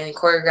and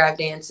choreographed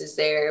dances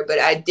there. But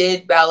I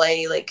did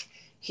ballet like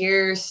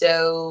here,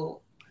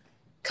 so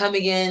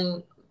coming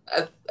in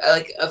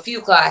like a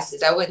few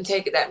classes. I wouldn't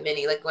take it that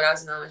many. Like when I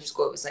was in elementary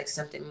school, it was like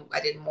something I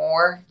did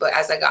more. But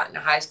as I got into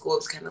high school, it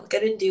was kind of like I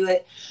didn't do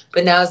it.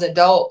 But now as an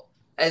adult,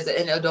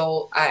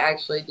 I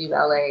actually do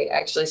ballet. I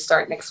actually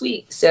start next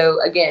week.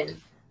 So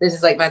again, this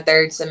is like my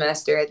third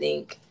semester, I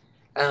think,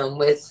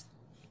 with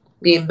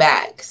being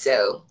back.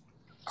 So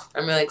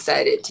I'm really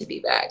excited to be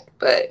back.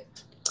 But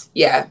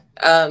yeah,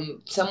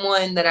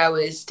 someone that I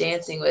was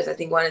dancing with, I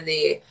think one of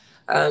the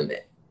um,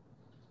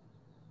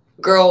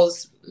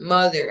 girl's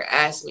mother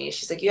asked me,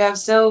 she's like, "You have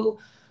so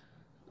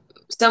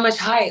much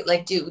height.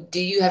 Like, do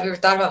you have you ever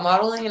thought about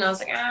modeling?" And I was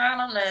like, I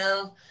don't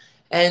know.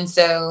 And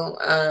so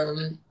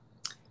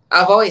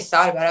I've always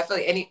thought about it. I feel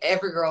like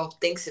every girl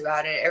thinks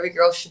about it. Every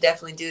girl should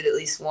definitely do it at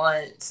least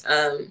once.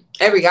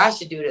 Every guy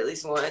should do it at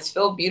least once.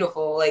 Feel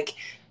beautiful.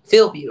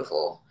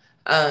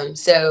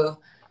 So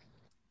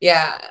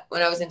yeah,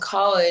 when I was in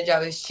college, I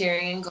was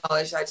cheering in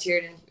college. So I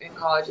cheered in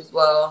college as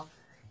well,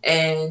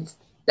 and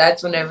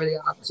that's whenever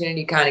the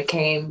opportunity kind of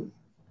came.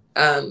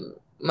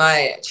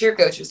 My cheer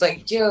coach was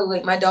like, "Joe,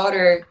 like my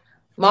daughter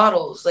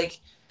models. Like,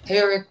 have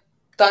you ever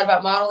thought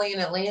about modeling in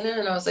Atlanta?"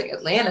 And I was like,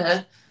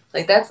 "Atlanta?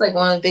 Like that's like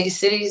one of the biggest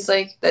cities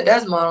like that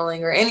does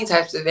modeling or any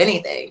types of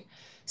anything."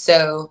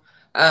 So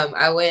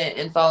I went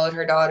and followed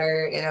her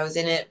daughter, and I was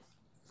in it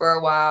for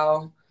a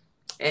while.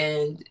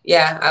 And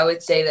yeah, I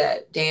would say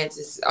that dance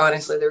is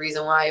honestly the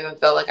reason why I even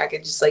felt like I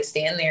could just like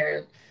stand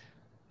there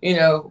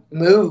and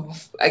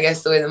move, I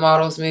guess the way the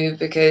models move,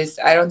 because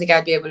I don't think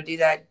I'd be able to do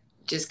that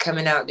just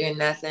coming out doing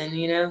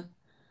nothing.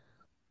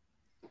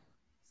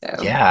 So,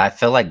 Yeah, I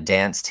feel like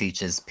dance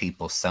teaches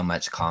people so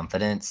much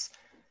confidence.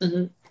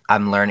 hmm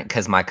I'm learning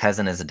because my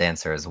cousin is a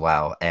dancer as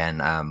well,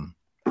 and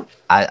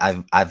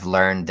I've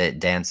learned that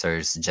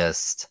dancers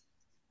just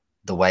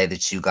the way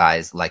that you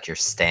guys like your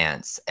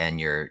stance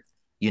and your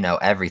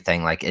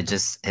everything, like it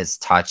just has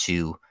taught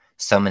you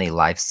so many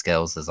life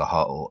skills as a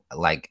whole,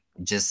 like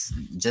just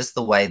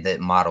the way that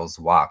models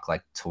walk,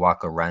 like to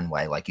walk a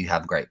runway, like you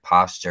have great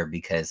posture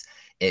because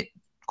it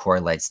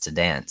correlates to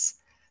dance.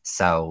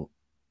 So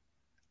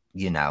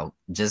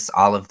just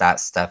all of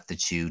that stuff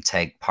that you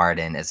take part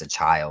in as a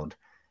child,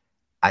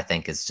 I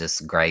think is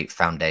just great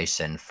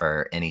foundation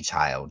for any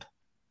child.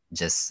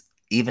 Just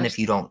even if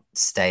you don't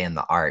stay in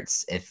the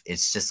arts, if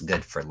it's just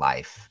good for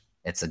life,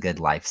 it's a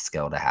good life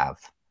skill to have.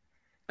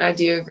 I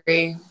do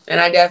agree. And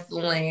I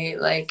definitely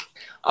like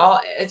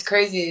all it's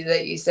crazy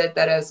that you said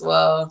that as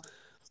well.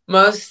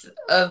 Most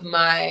of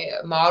my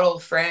model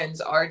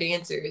friends are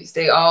dancers.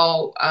 They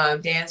all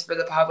dance for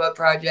the pop up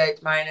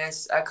project,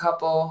 minus a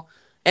couple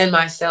and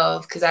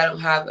myself because I don't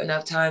have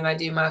enough time. I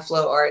do my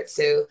flow art,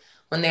 so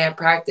when they have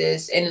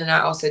practice, and then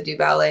I also do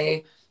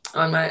ballet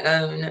on my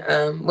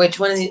own. Which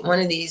one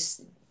of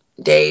these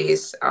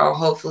days I'll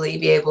hopefully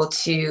be able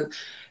to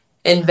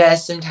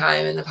invest some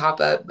time in the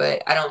pop-up,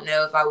 but I don't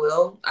know if I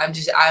will. I'm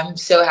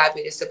so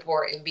happy to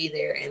support and be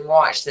there and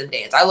watch them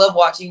dance. I love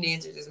watching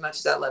dancers as much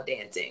as I love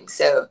dancing.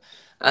 So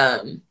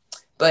um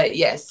but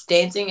yes,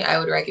 dancing I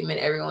would recommend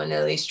everyone to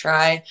at least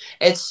try.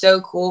 It's so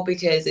cool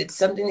because it's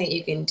something that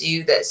you can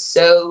do that's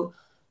so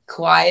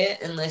quiet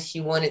unless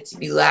you want it to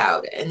be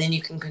loud, and then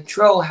you can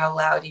control how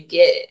loud you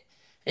get it,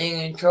 and you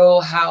can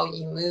control how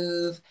you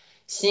move.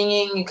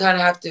 Singing, you kind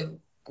of have to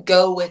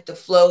go with the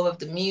flow of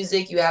the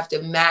music. You have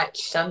to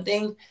match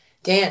something.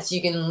 Dance,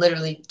 you can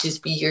literally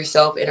just be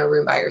yourself in a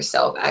room by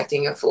yourself,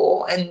 acting a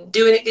fool and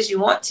doing it because you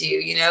want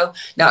to,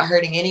 not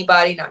hurting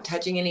anybody, not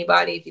touching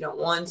anybody if you don't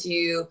want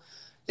to.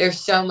 There's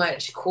so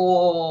much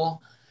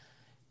cool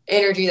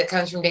energy that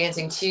comes from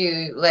dancing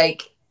too.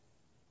 Like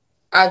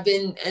I've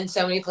been in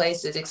so many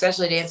places,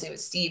 especially dancing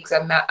with Steve,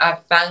 because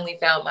I've finally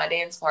found my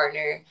dance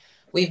partner.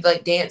 We've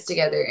like danced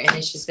together, and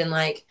it's just been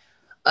like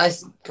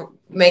us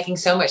making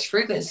so much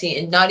frequency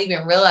and not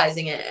even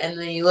realizing it. And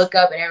then you look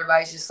up, and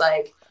everybody's just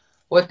like,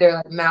 with their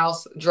like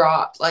mouth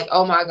dropped, like,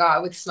 oh my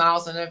God, with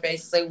smiles on their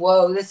faces, like,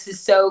 whoa, this is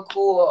so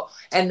cool.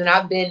 And then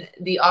I've been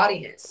the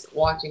audience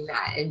watching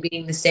that and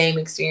being the same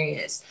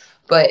experience.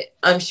 But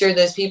I'm sure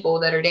those people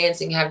that are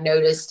dancing have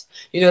noticed,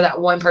 that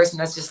one person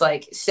that's just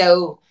like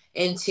so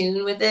in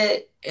tune with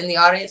it in the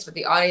audience, but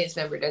the audience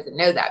member doesn't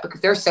know that because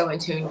they're so in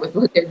tune with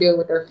what they're doing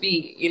with their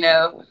feet.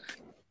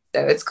 So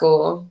it's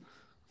cool.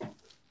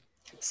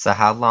 So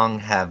how long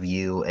have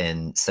you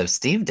and so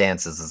Steve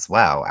dances as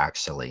well,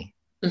 actually.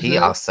 He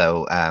hmm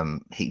also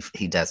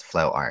he does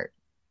flow art.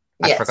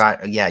 I Yes.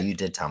 forgot. Yeah, you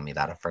did tell me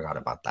that. I forgot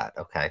about that.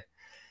 Okay.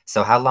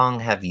 So how long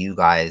have you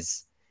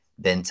guys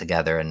been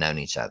together and known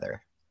each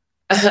other?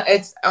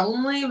 It's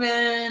only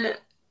been,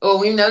 well,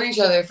 we've known each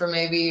other for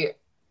maybe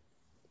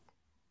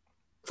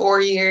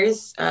 4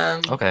 years.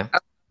 Okay. I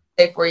would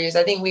say 4 years.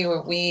 I think we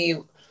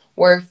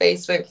were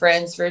Facebook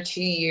friends for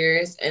 2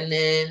 years, and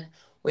then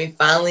we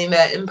finally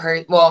met in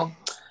person. Well,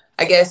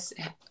 I guess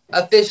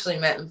officially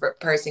met in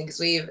person because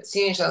we've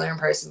seen each other in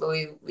person, but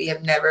we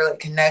have never like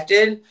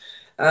connected.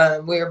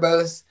 We were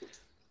both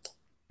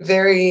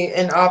very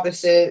in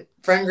opposite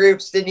friend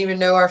groups. Didn't even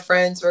know our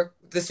friends were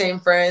the same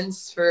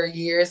friends for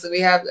years. We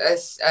have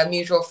a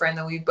mutual friend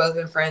that we've both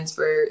been friends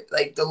for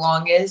like the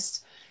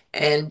longest,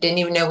 and didn't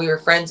even know we were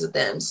friends with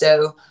them.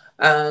 So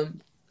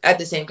at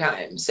the same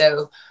time,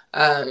 so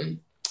um,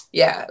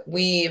 yeah,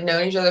 we've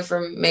known each other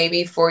for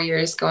maybe 4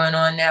 years going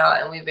on now,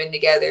 and we've been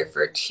together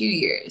for 2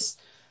 years.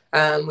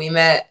 We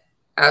met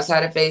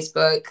outside of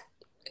Facebook,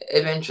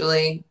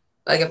 eventually,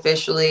 like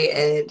officially,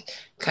 and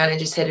kind of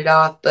just hit it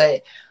off.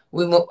 But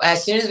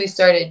as soon as we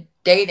started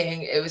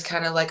dating, it was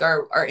kind of like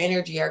our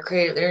energy, our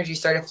creative energy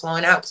started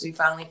flowing out because we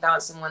finally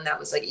found someone that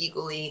was like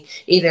equally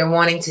either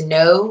wanting to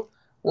know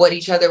what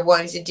each other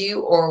wanted to do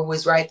or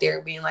was right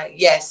there being like,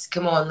 yes,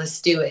 come on,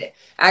 let's do it.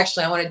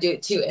 Actually, I want to do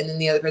it too. And then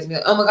the other person be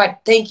like, oh my God,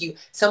 thank you.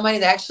 Somebody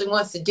that actually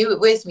wants to do it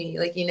with me.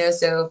 Like,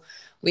 so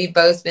we've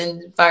both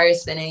been fire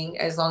spinning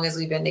as long as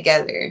we've been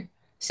together.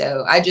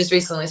 So I just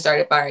recently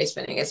started fire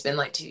spinning. It's been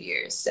like 2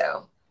 years.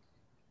 So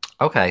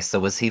Okay, so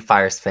was he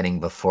fire spinning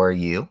before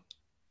you?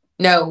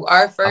 no,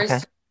 our Okay.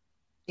 first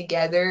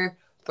together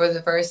for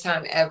the first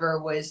time ever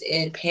was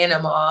in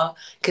Panama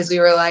because we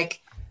were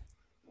like,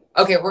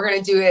 okay, we're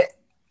gonna do it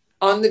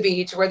on the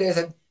beach where there's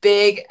a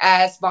big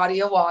ass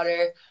body of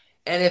water.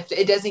 And if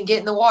it doesn't get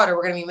in the water,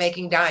 we're gonna be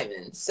making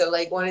diamonds. So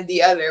like one or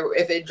the other.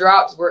 If it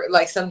drops, we're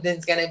like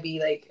something's gonna be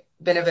like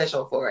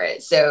beneficial for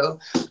it. So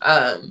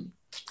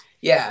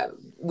yeah,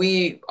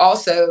 we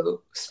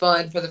also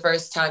spun for the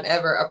first time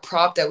ever a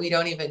prop that we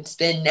don't even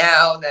spin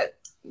now that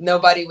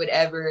nobody would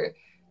ever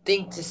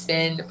think to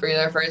spin for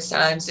their first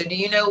time. So, do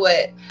you know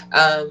what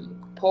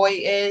poi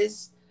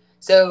is?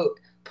 So,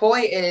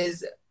 poi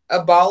is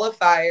a ball of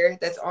fire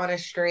that's on a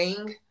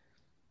string,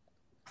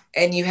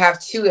 and you have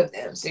two of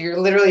them. So, you're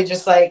literally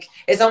just like,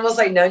 it's almost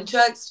like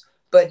nunchucks,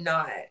 but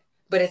not.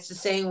 But it's the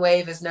same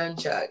wave as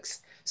nunchucks.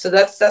 So,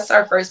 that's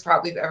our first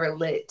prop we've ever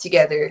lit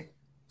together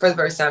for the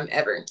first time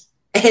ever.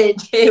 And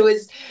it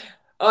was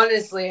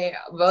honestly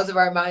both of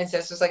our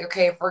mindsets was like,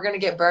 okay, if we're gonna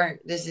get burnt,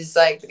 this is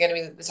like gonna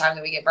be the time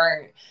that we get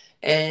burnt.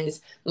 And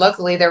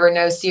luckily there were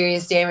no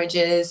serious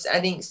damages. I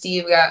think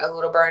Steve got a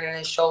little burn on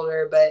his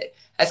shoulder, but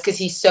that's because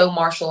he's so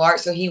martial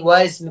arts, so he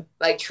was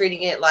like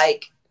treating it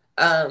like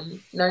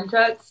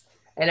nunchucks,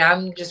 and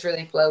I'm just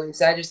really flowy,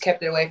 so I just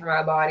kept it away from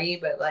my body.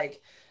 But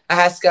like I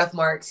had scuff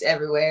marks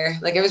everywhere.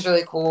 Like it was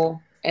really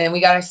cool. And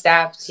we got a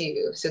staff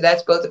too, so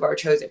that's both of our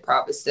chosen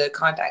prop is the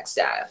contact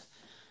staff.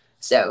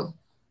 So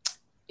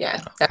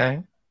yeah, that's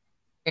Okay.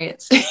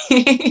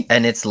 experience.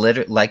 And it's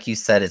literally like you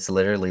said, it's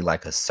literally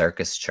like a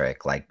circus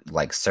trick.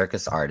 Like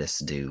circus artists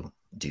do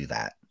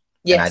that.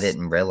 And I Yes.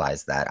 didn't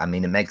realize that. I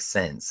mean, it makes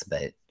sense,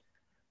 but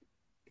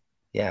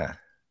yeah,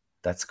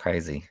 that's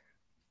crazy.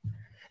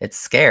 It's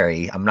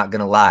scary. I'm not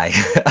gonna lie.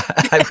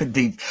 I would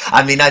be.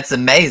 I mean, that's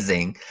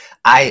amazing.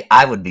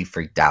 I would be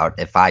freaked out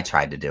if I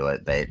tried to do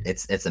it, but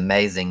it's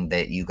amazing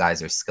that you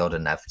guys are skilled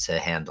enough to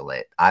handle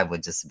it. I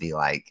would just be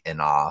like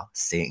in awe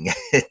seeing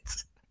it.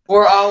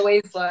 We're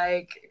always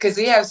like, because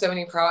we have so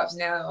many props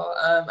now.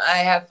 I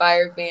have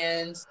fire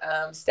fans,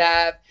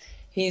 staff.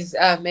 He's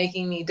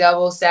making me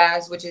double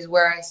staffs, which is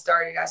where I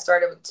started. I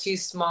started with two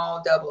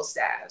small double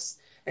staffs.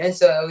 And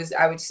so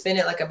I would spin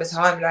it like a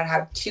baton, but I'd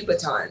have two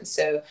batons.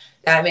 So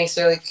that makes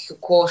really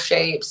cool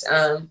shapes.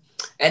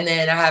 And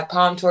then I have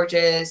palm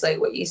torches, like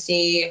what you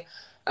see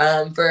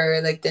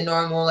for like the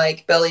normal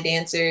like belly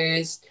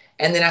dancers.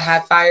 And then I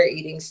have fire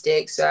eating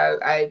sticks. So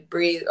I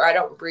breathe, or I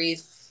don't breathe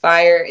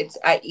fire.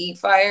 I eat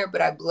fire,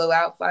 but I blow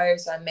out fire.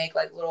 So I make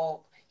like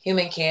little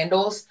human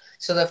candles.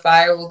 So the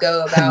fire will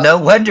go about. No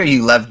wonder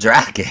you love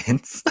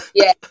dragons.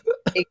 Yeah,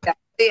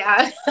 exactly.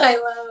 I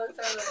love it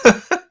so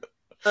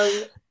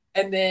much.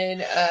 And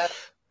then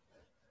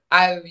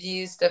I've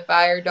used a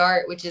fire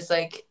dart, which is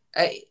like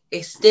a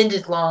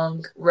extended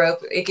long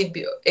rope. It could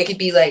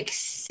be like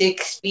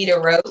 6 feet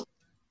of rope,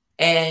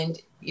 and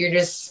you're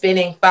just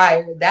spinning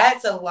fire.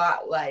 That's a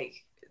lot like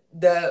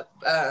the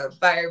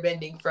fire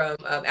bending from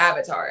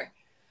Avatar.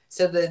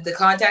 So the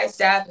contact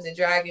staff and the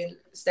dragon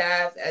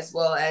staff, as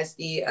well as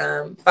the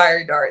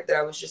fire dart that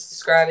I was just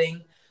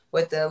describing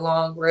with the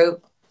long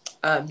rope,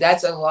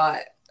 that's a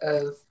lot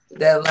of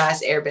the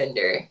last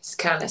Airbender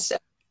kind of stuff.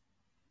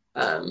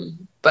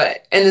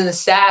 But and then the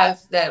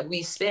staff that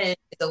we spin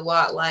is a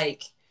lot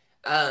like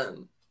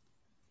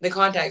the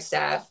contact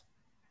staff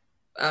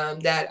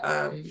that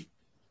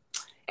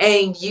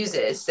Aang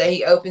uses that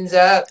he opens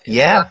up and flies.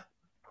 Yeah,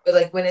 But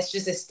like when it's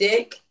just a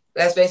stick,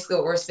 that's basically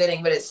what we're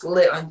spinning, but it's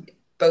lit on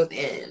both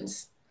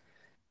ends.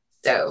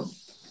 So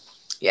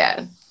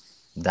yeah.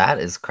 that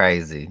is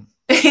crazy.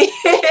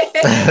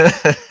 I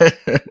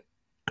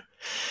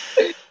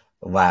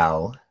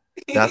Wow.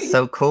 That's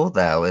so cool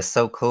though. It's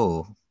so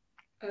cool.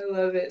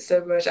 love it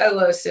so much. I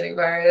love sitting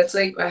fire. That's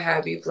like my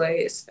happy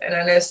place. And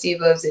I know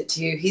Steve loves it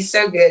too. He's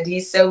so good.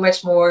 He's so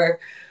much more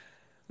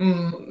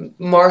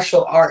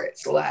martial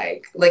arts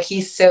like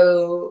he's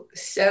so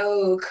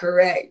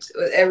correct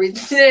with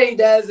everything that he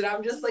does, and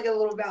I'm just like a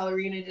little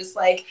ballerina, just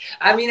like,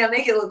 I mean, I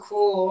make it look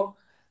cool.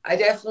 I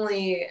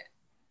definitely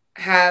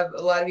have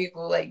a lot of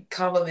people like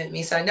compliment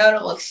me, so I know I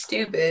don't look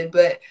stupid,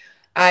 but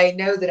I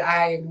know that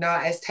I am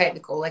not as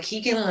technical. Like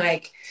he can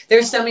like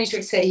there's so many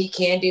tricks that he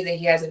can do that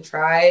he hasn't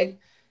tried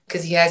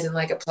because he hasn't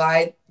like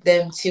applied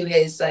them to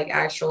his like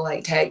actual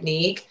like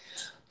technique.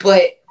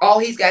 But all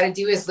he's got to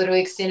do is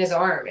literally extend his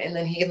arm, and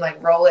then he can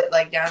like roll it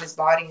like down his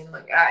body, and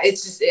like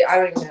it's just I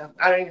don't even know.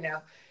 I don't even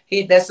know.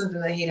 He That's something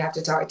that he'd have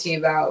to talk to you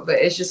about, but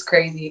it's just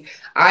crazy.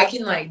 I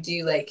can like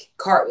do like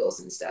cartwheels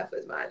and stuff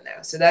with mine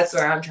though, so that's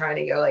where I'm trying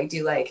to go. Like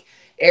do like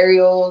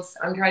aerials.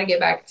 I'm trying to get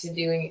back to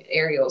doing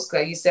aerials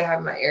because I used to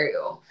have my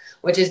aerial,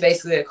 which is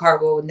basically a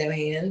cartwheel with no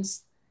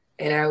hands,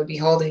 and I would be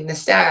holding the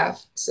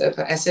staff. So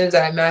as soon as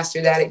I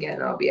master that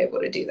again, I'll be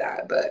able to do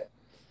that. But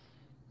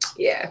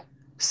yeah.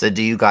 So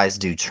do you guys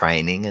do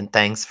training and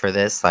things for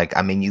this? Like,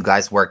 I mean, you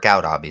guys work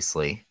out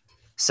obviously.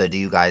 So do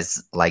you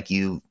guys like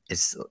you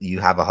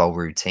have a whole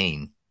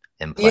routine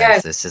in Yeah,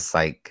 place. It's just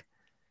like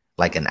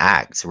an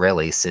act,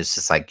 really. So it's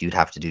just like you'd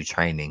have to do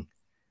training.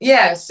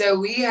 yeah,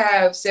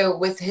 so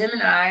with him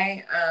and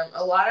I,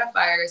 a lot of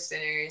fire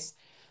spinners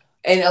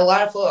and a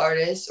lot of flow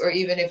artists, or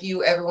even if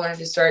you ever wanted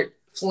to start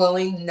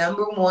flowing,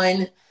 number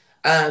one,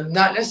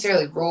 not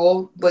necessarily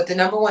rule, but the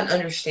number one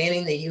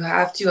understanding that you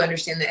have to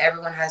understand that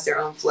everyone has their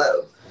own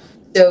flow.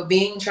 So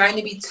trying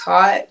to be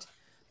taught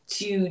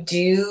to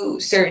do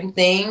certain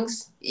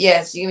things,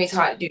 yes, you can be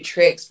taught to do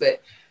tricks,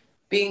 but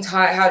being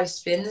taught how to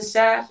spin the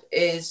staff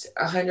is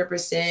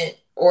 100%,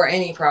 or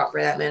any prop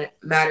for that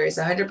matter, is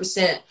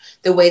 100%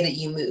 the way that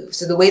you move.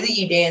 So the way that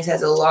you dance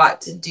has a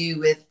lot to do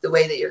with the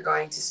way that you're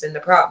going to spin the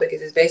prop,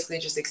 because it's basically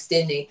just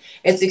extending.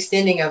 It's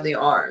extending of the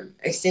arm,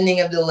 extending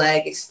of the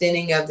leg,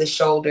 extending of the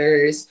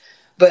shoulders,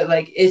 but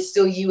like it's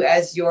still you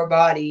as your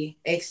body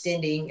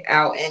extending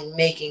out and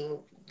making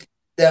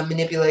the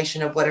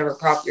manipulation of whatever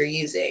prop you're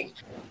using.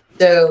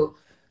 So,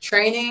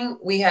 training,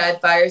 we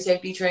had fire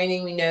safety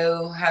training. We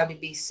know how to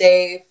be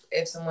safe.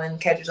 If someone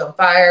catches on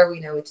fire, we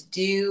know what to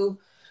do.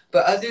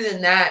 But other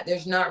than that,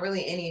 there's not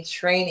really any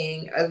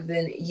training other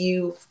than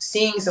you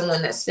seeing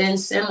someone that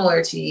spins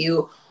similar to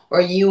you, or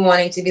you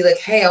wanting to be like,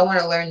 hey, I want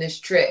to learn this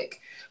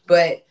trick.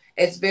 But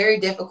it's very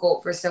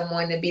difficult for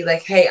someone to be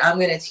like, hey, I'm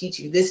going to teach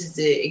you. This is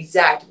the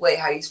exact way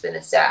how you spin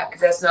a staff,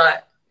 because that's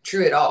not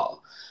true at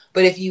all.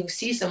 But if you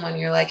see someone,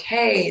 you're like,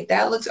 hey,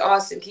 that looks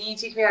awesome. Can you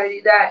teach me how to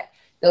do that?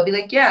 They'll be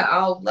like, yeah,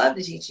 I'll love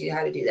to teach you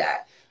how to do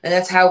that. And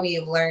that's how we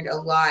have learned a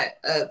lot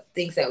of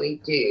things that we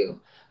do.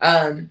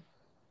 Um,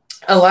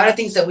 a lot of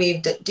things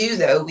that do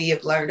though, we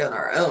have learned on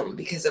our own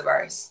because of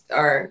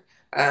our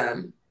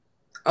um,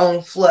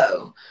 own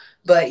flow.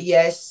 But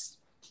yes,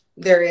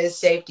 there is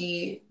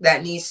safety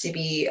that needs to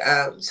be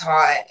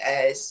taught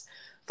as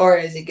far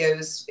as it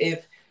goes.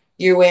 If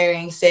you're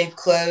wearing safe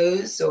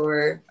clothes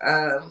or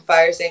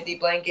fire safety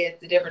blankets,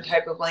 the different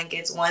type of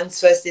blankets, one's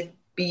supposed to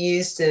be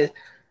used to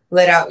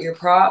let out your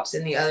props,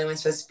 and the other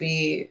one's supposed to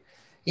be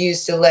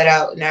used to let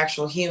out an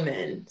actual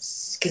human,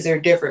 because they're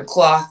different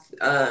cloth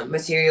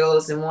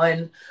materials, and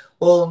one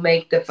will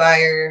make the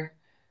fire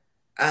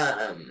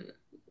um,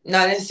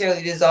 not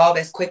necessarily dissolve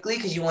as quickly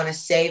because you want to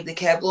save the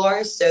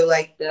Kevlar. So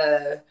like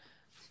the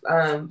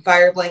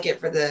fire blanket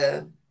for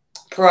the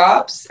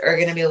props are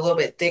going to be a little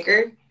bit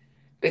thicker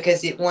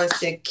because it wants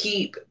to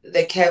keep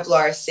the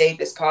Kevlar as safe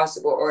as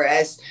possible, or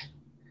as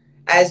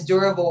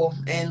durable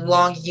and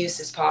long use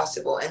as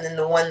possible. And then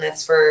the one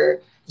that's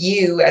for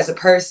you as a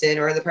person,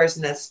 or the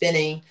person that's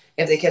spinning,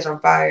 if they catch on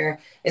fire,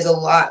 is a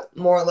lot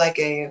more like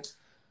a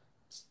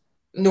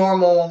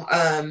normal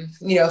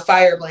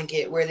fire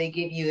blanket where they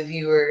give you if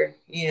you were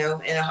in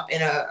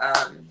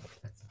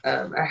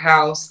a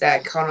house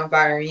that caught on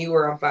fire and you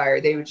were on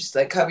fire. They would just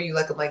like cover you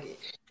like a blanket.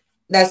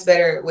 That's a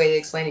better way to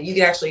explain it. You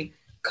can actually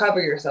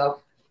cover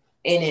yourself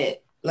in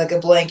it like a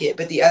blanket,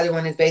 but the other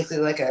one is basically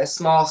like a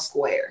small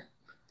square.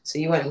 So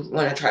you wouldn't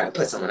want to try to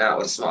put someone out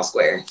with a small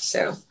square.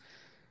 So,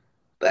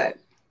 but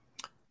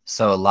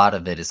So a lot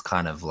of it is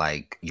kind of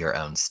like your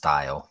own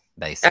style,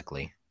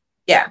 basically.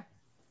 yeah.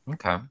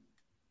 Okay.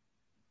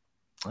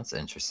 That's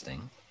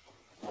interesting.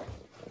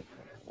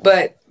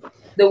 But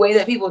the way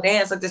that people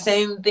dance, like the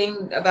same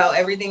thing about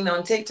everything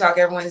on TikTok,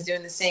 everyone's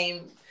doing the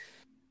same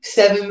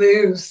 7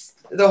 moves.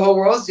 The whole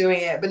world's doing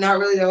it, but not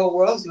really the whole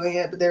world's doing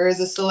it. But there is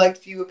a select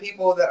few of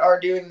people that are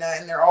doing that,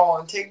 and they're all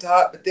on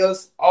TikTok. But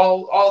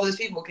all those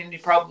people can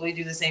probably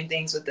do the same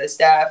things with the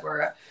staff,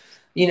 or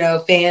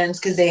fans,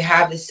 because they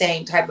have the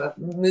same type of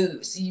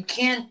moves. So you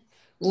can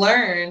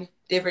learn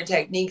different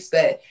techniques,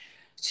 but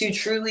to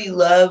truly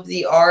love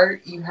the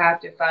art, you have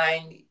to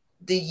find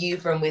the you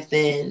from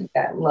within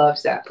that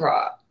loves that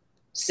prop.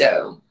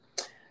 So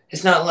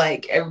it's not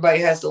like everybody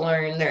has to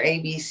learn their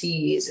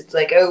ABCs. It's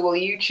like, oh well,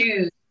 you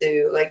choose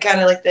to, like,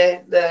 kind of like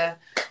the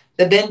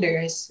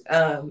benders.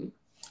 I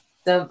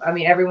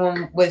mean,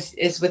 everyone it was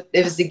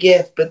the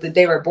gift, but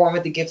they were born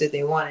with the gift that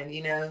they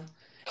wanted.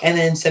 And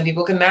then some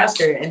people can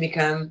master it and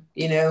become,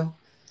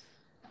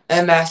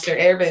 a master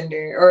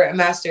airbender or a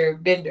master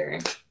bender.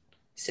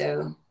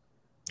 So,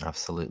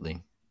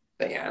 Absolutely.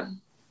 but yeah.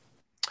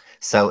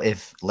 So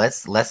if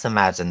let's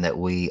imagine that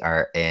we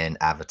are in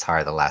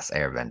Avatar: The Last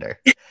Airbender.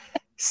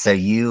 So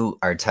you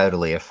are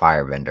totally a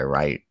firebender,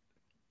 right?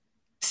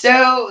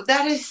 So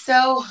that is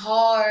so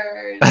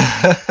hard.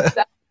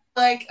 That's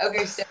like,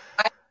 okay, so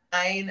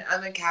I'm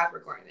a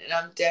Capricorn and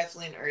I'm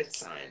definitely an earth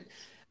sign.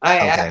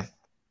 I Okay.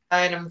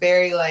 and I'm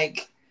very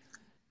like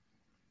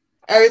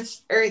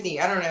earthy.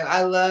 I don't know.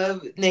 I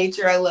love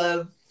nature. I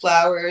love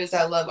flowers.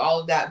 I love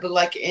all of that. But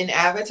like in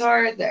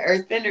Avatar, the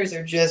earthbenders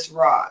are just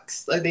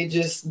rocks. Like they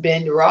just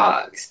bend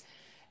rocks.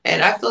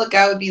 And I feel like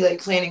I would be like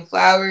planting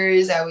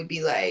flowers. I would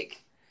be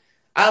like,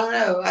 I don't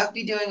know. I'd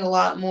be doing a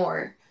lot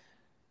more.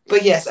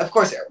 But yes, of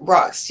course,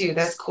 rocks too.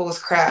 That's cool as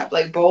crap.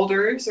 Like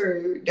boulders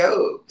are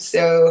dope.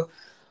 So,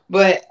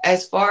 but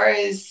as far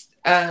as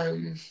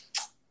I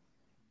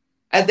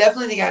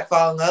definitely think I'd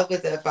fall in love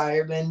with a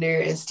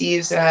firebender, and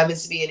Steve so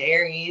happens to be an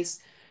Aries.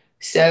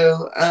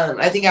 So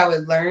I think I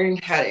would learn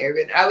how to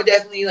airbend. I would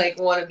definitely like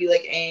want to be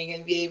like Aang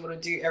and be able to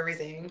do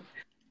everything.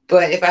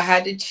 But if I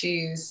had to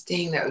choose,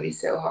 dang, that would be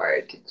so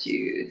hard to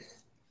choose.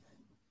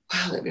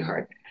 Wow, that'd be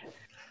hard.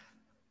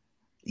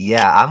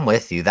 Yeah, I'm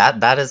with you.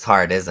 That is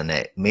hard, isn't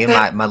it? Me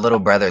and my little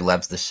brother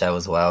loves the show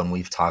as well, and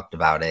we've talked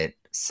about it.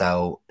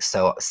 So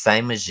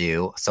same as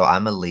you. So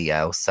I'm a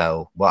Leo.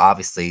 So well,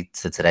 obviously,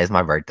 so today's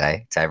my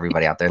birthday. To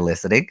everybody out there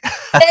listening.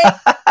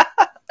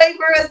 Wait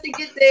for us to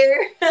get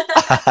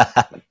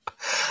there.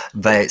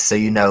 But so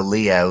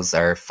Leos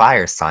are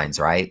fire signs,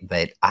 right?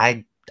 But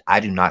I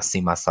do not see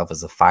myself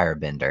as a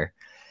firebender.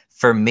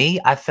 For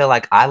me, I feel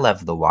like I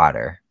love the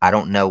water. I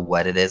don't know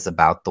what it is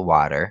about the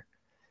water.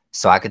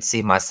 So I could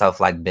see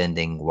myself like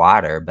bending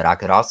water, but I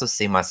could also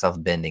see myself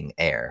bending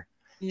air.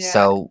 Yeah,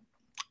 So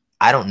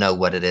I don't know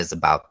what it is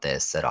about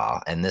this at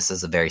all. And this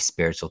is a very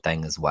spiritual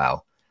thing as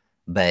well.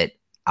 But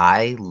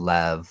I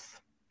love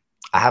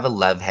I have a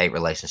love-hate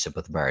relationship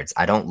with birds.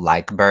 I don't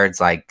like birds.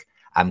 Like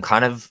I'm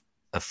kind of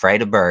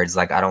afraid of birds.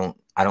 Like I don't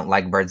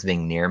like birds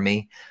being near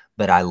me,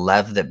 but I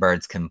love that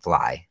birds can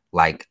fly.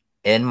 Like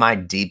in my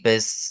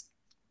deepest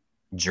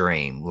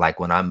dream, like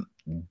when I'm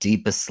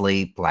deep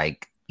asleep,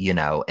 like,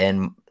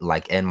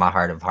 in my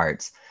heart of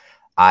hearts,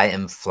 I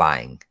am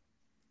flying.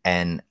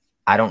 And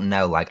I don't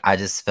know, like I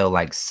just feel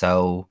like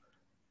so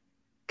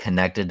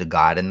connected to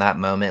God in that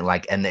moment.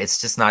 Like, and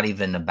it's just not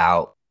even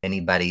about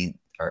anybody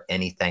or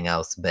anything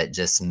else, but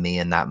just me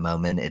in that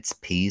moment. It's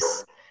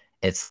peace.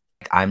 It's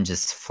like I'm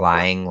just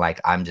flying,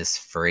 like I'm just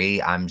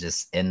free. I'm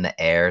just in the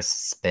air,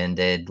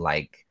 suspended,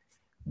 like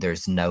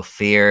there's no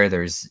fear.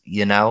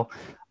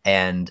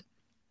 And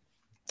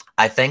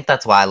I think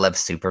that's why I love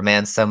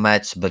Superman so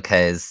much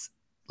because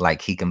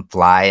like he can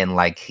fly and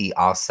like he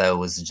also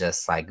was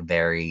just like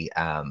very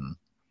I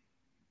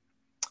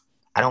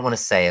don't want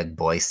to say a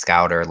boy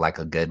scout or like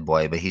a good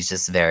boy, but he's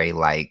just very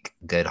like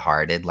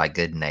good-hearted, like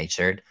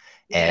good-natured.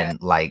 yeah,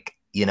 And like,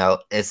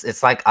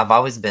 it's like I've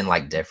always been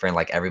like different.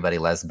 Like everybody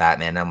loves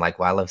Batman. And I'm like,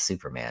 well, I love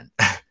Superman.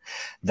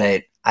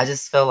 But I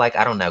just feel like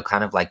I don't know,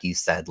 kind of like you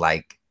said,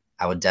 like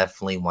I would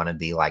definitely want to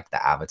be like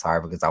the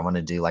Avatar because I want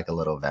to do like a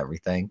little of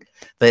everything.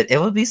 But it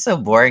would be so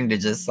boring to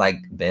just like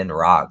bend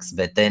rocks.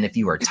 But then if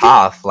you were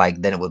Toph,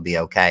 like then it would be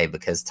okay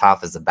because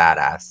Toph is a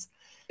badass.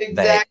 But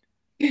exactly.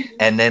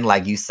 and then,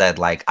 like you said,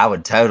 like I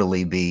would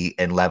totally be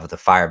in love with a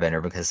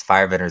firebender because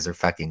firebenders are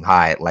fucking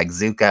hot. Like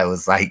Zuko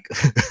was like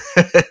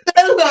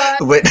So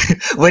hard. when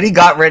when he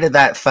got rid of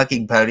that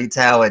fucking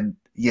ponytail and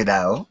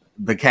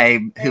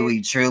became who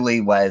he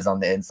truly was on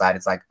the inside.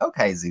 It's like,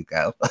 okay,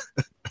 Zuko.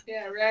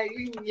 Yeah, right.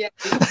 Yeah,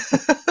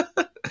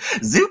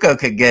 Zuko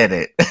could get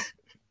it.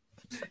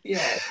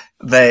 yeah.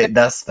 But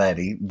that's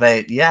funny.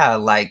 But yeah,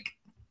 like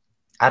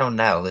I don't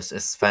know.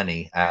 It's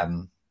funny.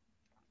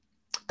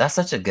 That's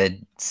such a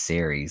good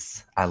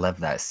series. I love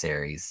that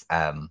series.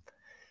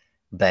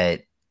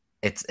 But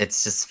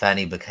it's just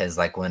funny because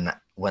like when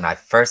I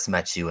first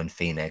met you in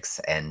Phoenix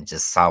and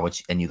just saw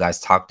and you guys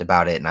talked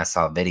about it and I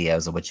saw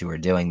videos of what you were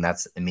doing,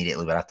 that's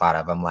immediately what I thought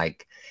of. I'm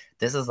like,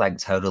 this is like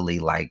totally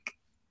like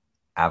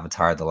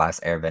Avatar: The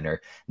Last Airbender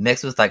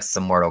mixed with like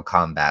some Mortal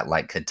Kombat,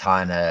 like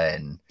Katana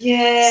and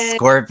Yeah.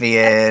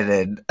 Scorpion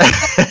and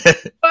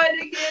Fun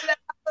to get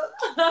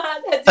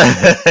out. That's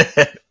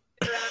exactly right.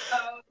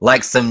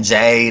 like some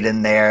Jade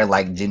in there.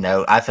 Like,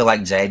 I feel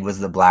like Jade was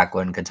the black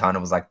one, Katana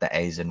was like the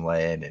Asian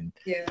one, and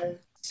Yeah.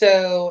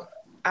 So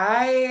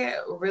I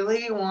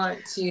really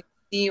want to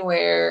see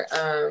where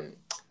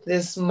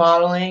this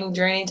modeling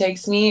journey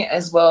takes me,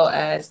 as well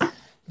as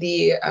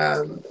the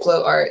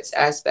flow arts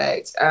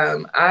aspect.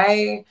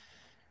 I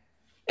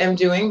am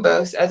doing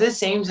both at the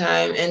same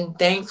time, and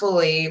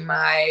thankfully,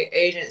 my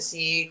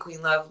agency,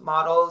 Queen Love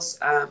Models,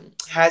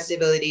 has the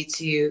ability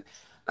to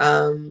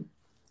um,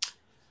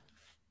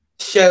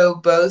 show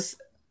both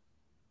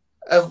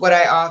of what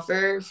I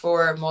offer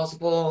for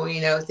multiple,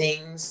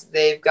 things.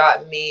 They've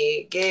gotten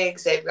me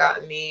gigs, they've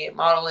gotten me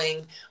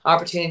modeling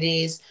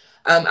opportunities.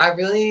 I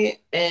really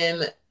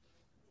am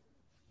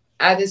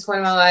at this point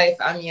in my life,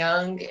 I'm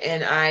young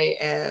and I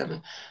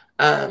am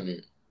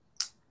um,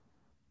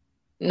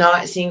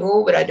 not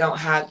single, but I don't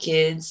have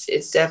kids.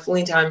 It's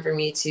definitely time for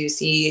me to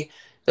see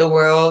the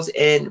world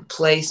and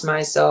place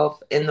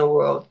myself in the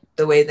world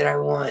the way that I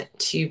want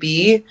to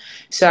be.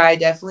 So I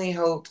definitely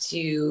hope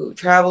to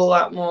travel a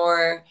lot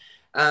more.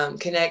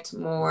 connect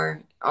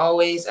more,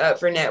 always up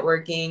for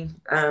networking.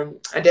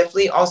 I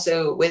definitely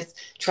also with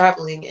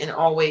traveling and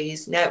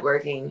always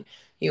networking,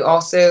 you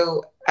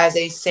also, as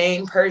a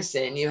sane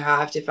person, you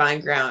have to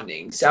find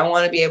grounding. So I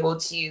want to be able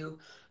to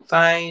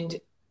find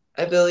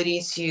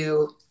ability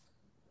to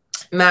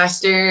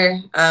master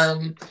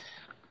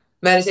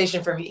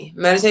meditation for me.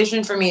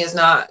 Meditation for me is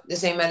not the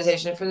same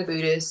meditation for the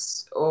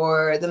Buddhists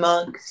or the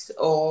monks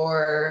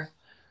or,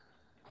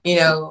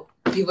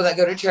 people that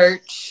go to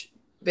church,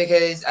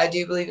 because I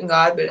do believe in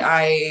God, but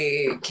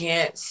I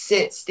can't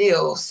sit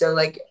still. So,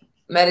 like,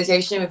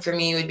 meditation for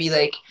me would be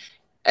like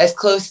as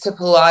close to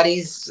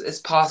Pilates as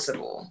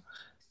possible.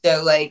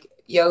 So, like,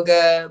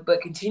 yoga,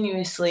 but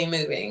continuously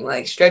moving,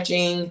 like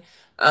stretching,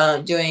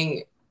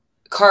 doing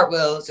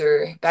cartwheels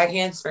or back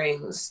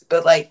handsprings,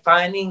 but like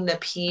finding the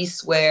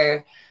peace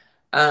where,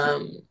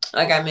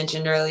 like I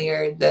mentioned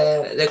earlier,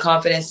 the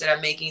confidence that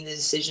I'm making the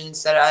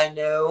decisions that I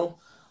know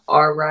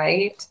are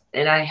right,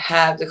 and I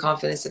have the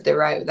confidence that they're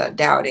right without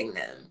doubting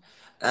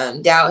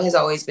them. Doubt has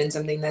always been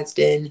something that's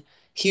been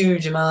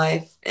huge in my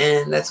life,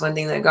 and that's one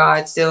thing that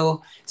God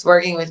still is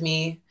working with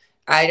me.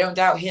 I don't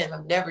doubt Him.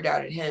 I've never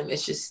doubted Him.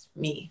 It's just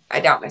me. I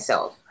doubt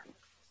myself.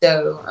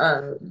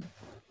 So,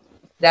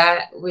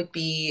 that would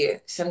be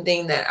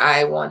something that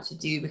I want to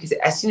do, because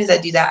as soon as I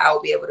do that,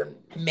 I'll be able to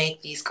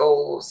make these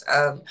goals.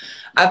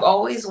 I've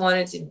always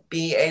wanted to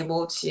be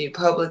able to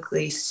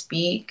publicly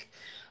speak,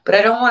 but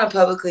I don't want to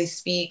publicly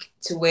speak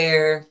to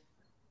where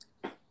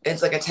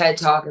it's like a TED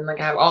talk and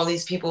like I have all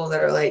these people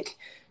that are like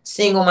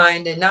single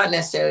minded, not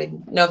necessarily,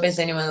 no offense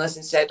to anyone who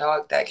listens to TED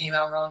talk, that came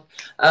out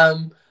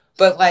wrong.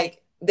 But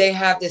like they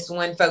have this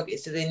one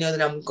focus, so they know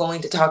that I'm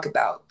going to talk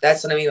about.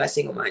 That's what I mean by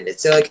single minded.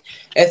 So like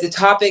if the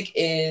topic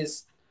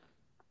is,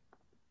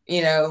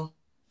 you know,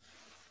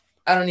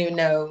 I don't even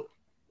know,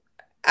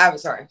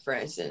 Avatar, for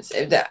instance.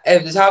 If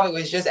the topic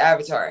was just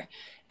Avatar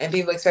and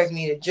people expect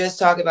me to just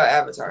talk about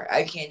Avatar,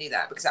 I can't do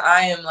that, because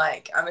I'm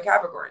a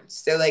Capricorn.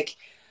 So like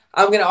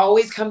I'm gonna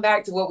always come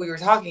back to what we were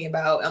talking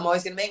about. I'm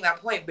always gonna make my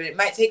point, but it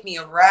might take me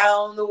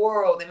around the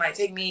world. It might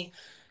take me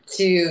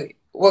to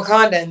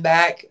Wakanda and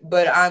back,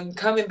 but I'm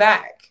coming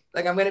back.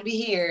 Like I'm gonna be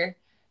here.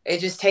 It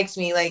just takes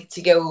me like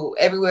to go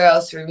everywhere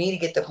else for me to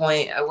get the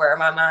point of where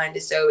my mind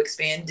is so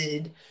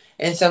expanded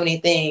and so many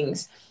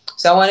things.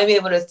 So I want to be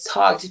able to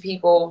talk to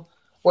people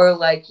where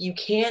like you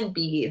can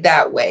be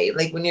that way.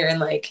 Like when you're in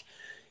like,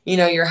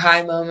 your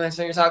high moments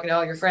when you're talking to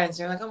all your friends, and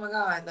you're like, oh my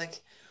God,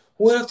 like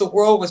what if the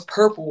world was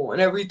purple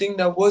and everything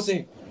that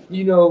wasn't,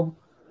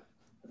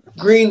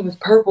 green was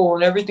purple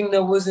and everything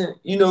that wasn't,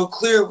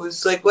 clear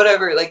was like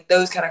whatever, like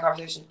those kind of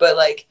conversations. But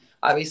like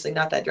obviously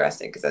not that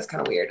drastic, because that's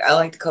kind of weird. I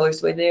like the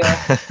colors the way they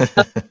are.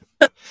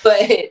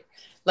 But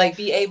like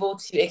be able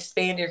to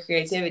expand your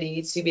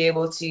creativity to be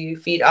able to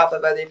feed off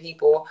of other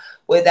people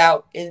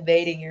without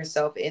invading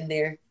yourself in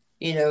their,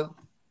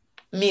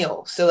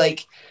 meal. So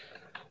like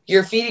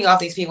you're feeding off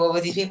these people,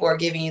 but these people are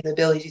giving you the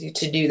ability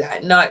to do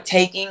that, not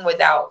taking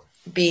without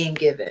being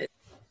given.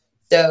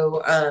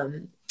 So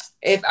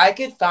if I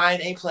could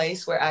find a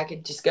place where I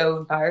could just go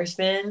and fire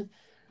spin,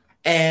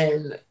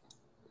 and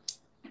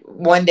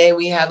one day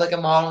we have like a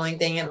modeling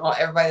thing and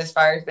everybody that's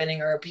fire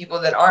spinning or people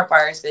that aren't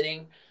fire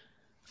spinning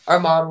are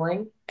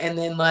modeling, and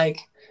then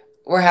like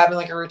we're having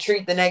like a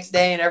retreat the next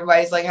day and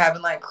everybody's like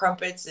having like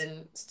crumpets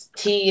and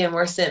tea and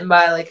we're sitting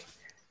by like,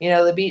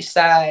 the beach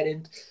side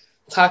and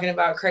talking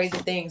about crazy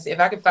things. If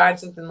I could find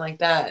something like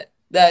that,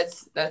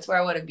 that's where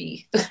I want to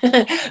be.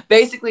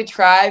 Basically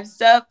tribe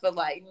stuff, but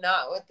like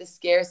not with the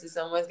scarce that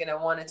someone's gonna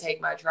want to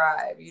take my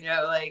tribe,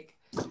 like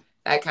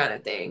that kind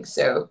of thing.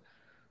 So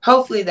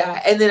hopefully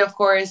that. And then of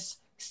course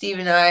Steve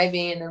and I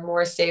being in a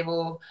more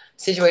stable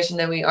situation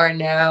than we are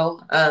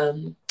now,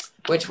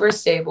 which we're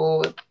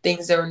stable.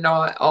 Things are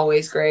not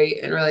always great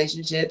in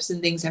relationships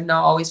and things have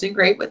not always been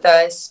great with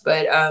us,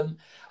 but I'm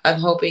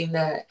hoping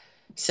that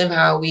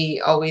somehow we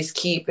always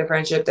keep the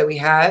friendship that we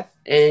have,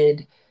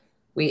 and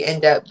we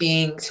end up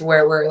being to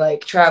where we're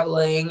like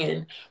traveling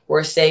and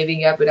we're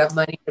saving up enough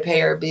money to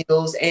pay our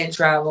bills and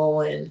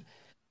travel and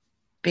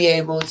be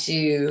able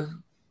to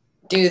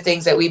do the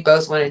things that we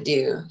both want to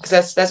do.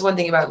 Because that's one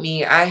thing about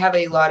me. I have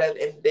a lot of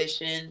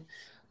ambition,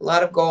 a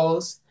lot of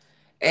goals,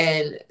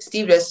 and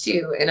Steve does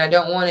too. And I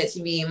don't want it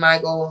to be my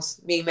goals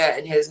being met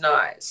and his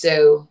not.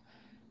 So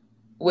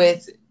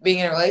with being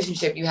in a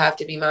relationship, you have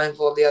to be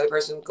mindful of the other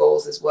person's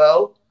goals as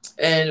well.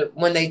 And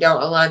when they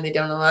don't align, they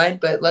don't align.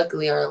 But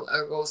luckily,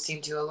 our goals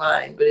seem to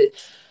align. But it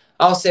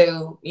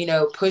also,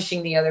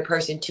 pushing the other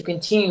person to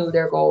continue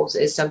their goals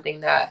is something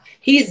that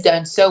he's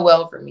done so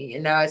well for me.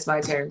 And now it's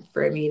my turn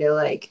for me to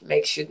like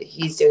make sure that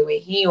he's doing what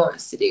he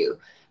wants to do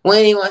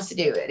when he wants to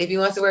do it. If he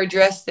wants to wear a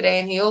dress today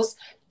and heels,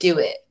 do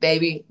it,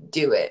 baby,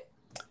 do it.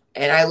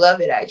 And I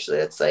love it, actually.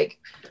 It's like,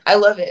 I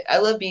love it. I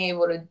love being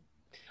able to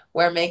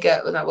wear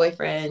makeup with my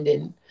boyfriend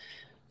and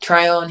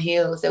try on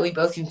heels that we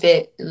both can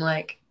fit and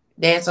like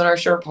dance on our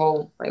shirt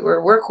pole. Like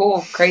we're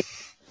cool, crazy.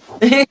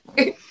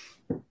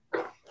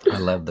 I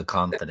love the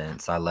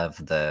confidence. I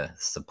love the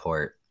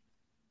support.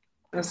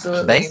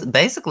 Absolutely.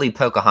 Basically,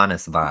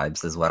 Pocahontas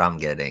vibes is what I'm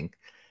getting.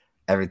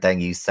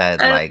 everything you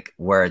said. Uh, Like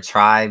we're a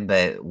tribe,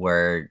 but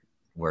we're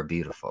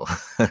beautiful.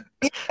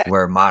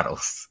 We're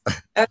models.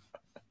 uh,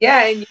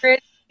 yeah, and you're in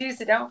it too,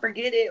 so don't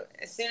forget it.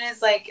 As soon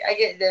as like I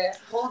get to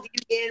hold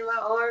you in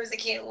my arms, I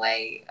can't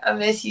wait. I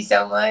miss you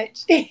so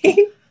much.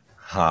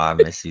 Oh, I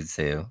miss you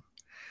too.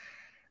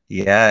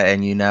 Yeah,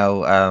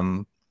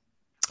 and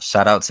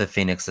shout out to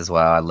Phoenix as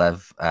well. I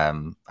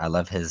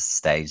love his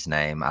stage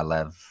name. I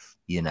love,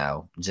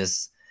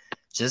 just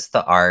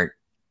the art,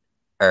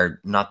 or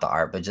not the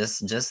art, but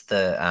just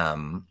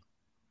the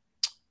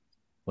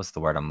what's the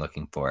word I'm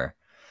looking for?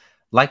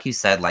 Like you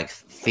said, like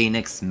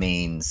Phoenix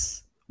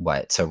means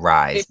what? To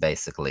rise,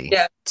 basically.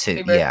 Yeah, To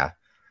rebirth. yeah.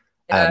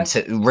 Yeah,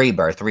 To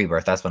rebirth,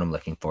 that's what I'm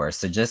looking for.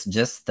 So just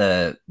just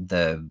that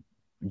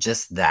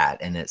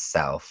in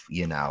itself,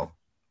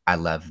 I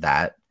love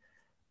that.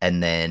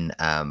 And then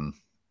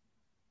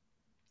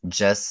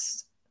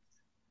just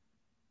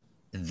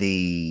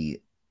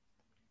the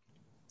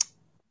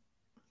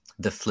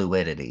the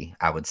fluidity,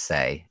 I would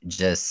say,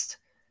 just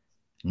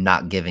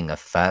not giving a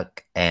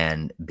fuck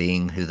and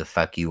being who the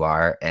fuck you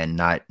are and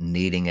not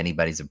needing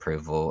anybody's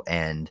approval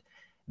and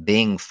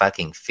being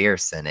fucking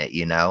fierce in it,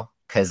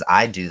 because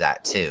I do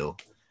that too.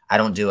 I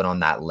don't do it on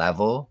that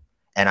level,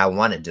 and I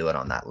want to do it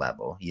on that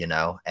level,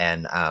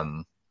 and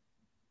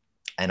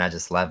I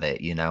just love it,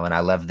 and I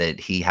love that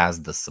he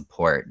has the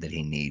support that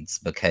he needs,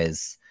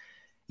 because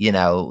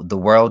the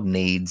world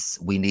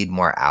we need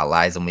more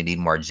allies, and we need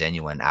more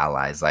genuine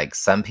allies. Like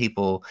some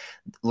people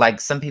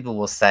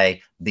will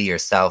say be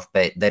yourself,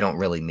 but they don't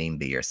really mean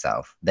be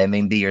yourself. They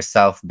mean be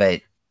yourself,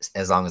 but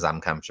as long as I'm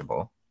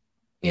comfortable,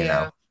 you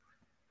know yeah.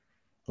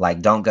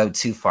 like don't go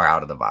too far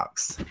out of the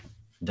box.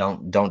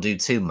 Don't do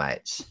too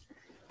much.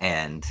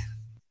 And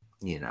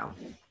you know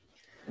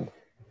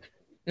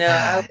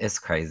No, it's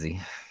crazy.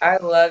 I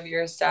love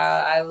your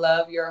style. I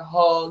love your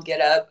whole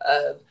get up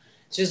of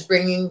just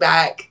bringing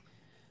back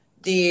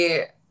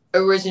the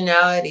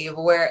originality of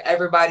where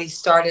everybody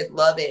started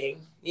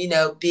loving,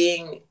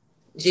 being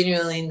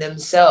genuinely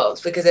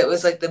themselves, because it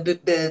was like the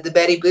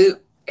Betty Boop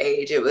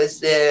age. It was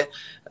the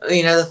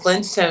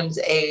Flintstones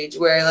age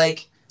where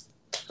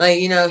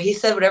he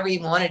said whatever he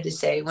wanted to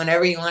say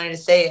whenever he wanted to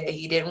say it.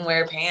 He didn't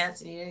wear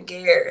pants and he didn't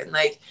care. And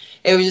like,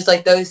 it was just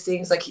like those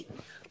things. Like,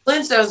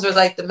 Flintstones were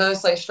like the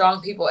most like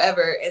strong people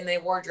ever, and they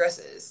wore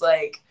dresses.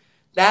 Like,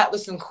 that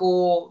was some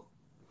cool.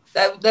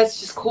 That's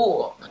just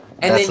cool.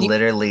 And That's then you,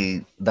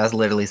 literally that's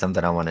literally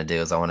something I want to do.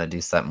 Is I want to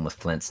do something with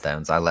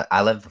Flintstones. I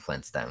love the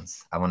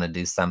Flintstones. I want to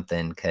do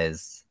something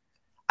because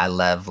I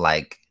love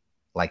like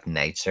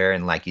nature,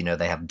 and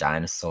they have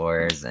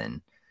dinosaurs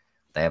and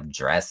they have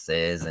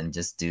dresses, and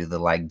just do the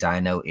like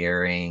dino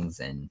earrings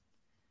and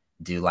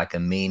do like a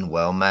mean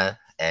Wilma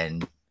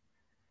and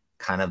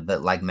kind of,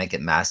 but like make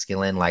it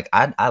masculine. Like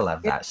I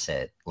love that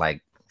shit.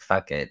 Like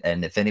fuck it.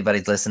 And if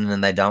anybody's listening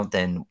and they don't,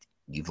 then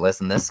you've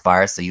listened this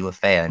far, so you a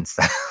fan.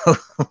 So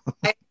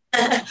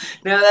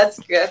no,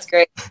 that's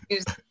great.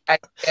 His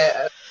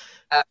idea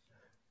of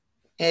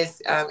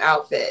his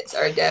outfits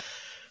are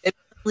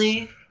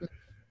definitely.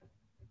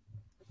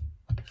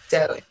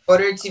 So, in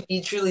order to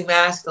be truly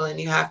masculine,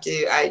 you have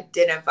to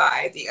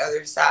identify the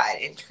other side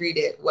and treat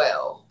it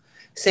well.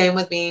 Same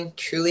with being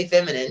truly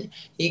feminine.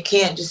 You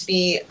can't just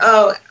be,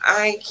 oh,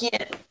 I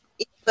can't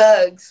eat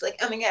bugs. Like,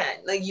 oh my God.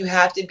 Like, you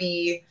have to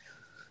be,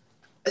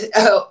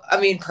 oh, I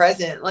mean,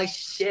 present. Like,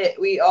 shit.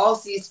 We all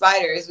see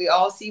spiders. We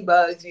all see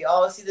bugs. We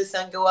all see the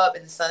sun go up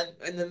and the sun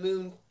and the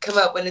moon come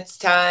up when it's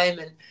time.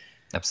 And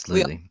we all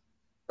absolutely.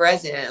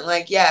 present.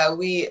 Like, yeah,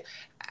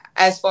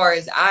 as far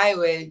as I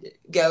would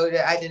go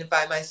to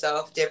identify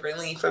myself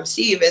differently from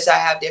Steve, is I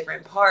have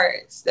different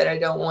parts that I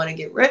don't want to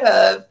get rid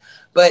of.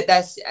 But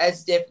that's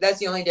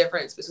the only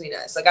difference between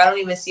us. Like, I don't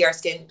even see our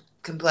skin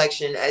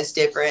complexion as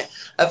different.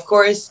 Of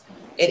course,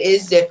 it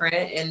is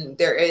different, and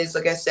there is,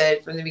 like I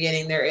said from the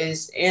beginning, there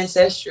is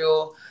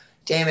ancestral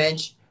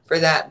damage for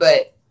that.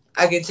 But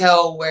I can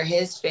tell where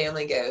his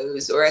family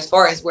goes, or as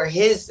far as where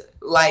his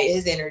light,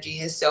 his energy,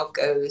 his self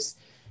goes,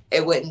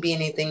 it wouldn't be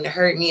anything to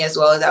hurt me, as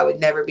well as I would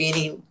never be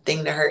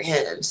anything to hurt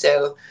him.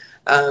 So,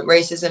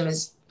 racism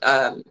is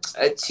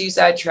a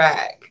two-side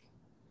track,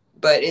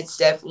 but it's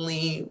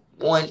definitely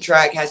one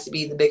track has to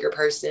be the bigger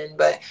person.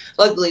 But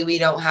luckily, we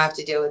don't have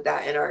to deal with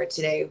that in our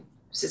today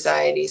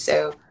society.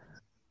 So,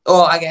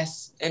 well, I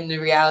guess in the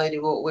reality,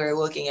 what we're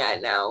looking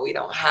at now, we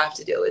don't have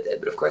to deal with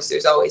it. But of course,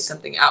 there's always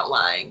something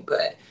outlying.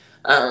 But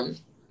um,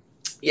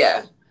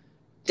 yeah,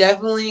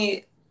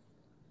 definitely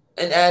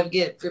an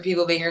advocate for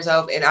people being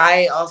yourself. And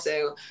I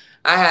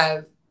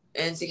have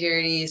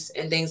insecurities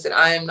and things that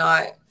I am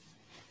not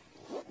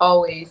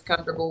always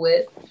comfortable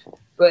with.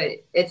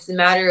 But it's a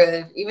matter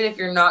of, even if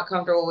you're not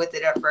comfortable with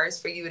it at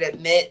first, for you to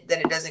admit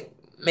that it doesn't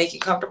make you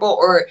comfortable,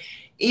 or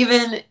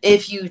even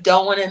if you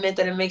don't want to admit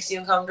that it makes you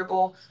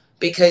uncomfortable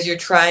because you're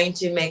trying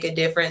to make a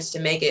difference to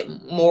make it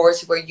more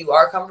to where you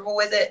are comfortable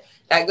with it.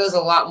 That goes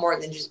a lot more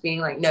than just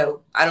being like,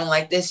 no, I don't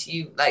like this,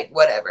 you like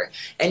whatever.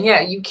 And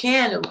yeah, you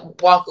can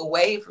walk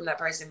away from that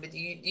person, but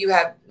you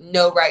have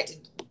no right to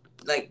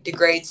like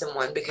degrade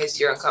someone because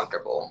you're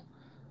uncomfortable.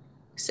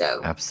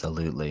 So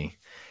Absolutely.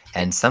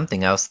 And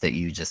something else that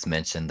you just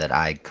mentioned that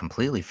I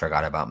completely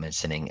forgot about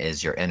mentioning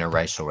is your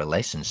interracial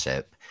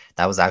relationship.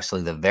 That was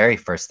actually the very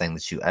first thing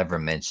that you ever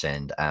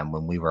mentioned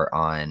when we were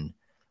on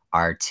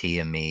our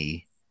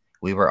TME.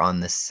 We were on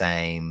the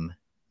same,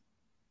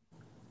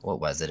 what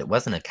was it? It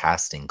wasn't a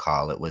casting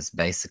call. It was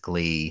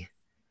basically,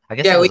 I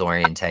guess it yeah, was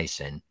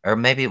orientation, or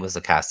maybe it was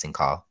a casting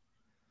call.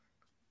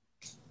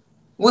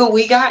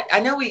 we got. I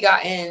know we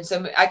got in.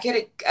 So I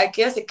could. I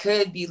guess it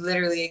could be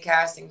literally a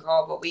casting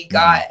call, but Hmm.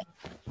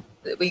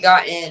 we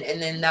got in,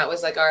 and then that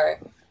was like our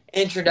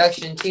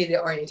introduction to the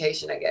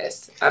orientation. I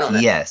guess I don't know.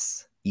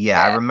 Yes.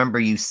 Yeah, Yeah, I remember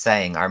you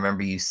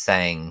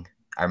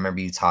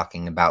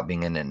talking about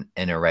being in an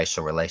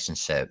interracial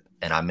relationship,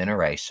 and I'm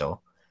interracial.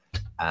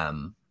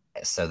 Um,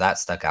 so that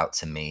stuck out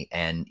to me.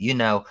 And,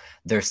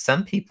 there's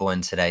some people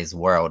in today's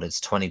world, it's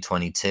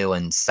 2022,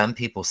 and some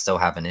people still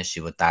have an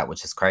issue with that,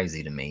 which is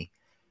crazy to me.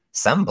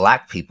 Some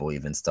black people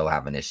even still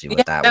have an issue yeah.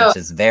 with that, No, which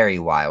is very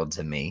wild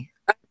to me.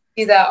 I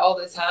see that all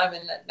the time,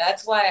 and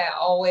that's why I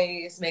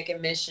always make a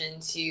mission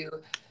to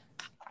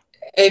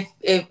if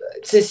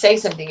to say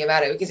something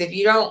about it, because if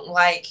you don't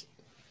like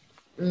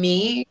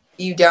me,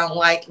 you don't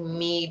like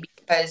me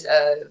because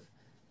of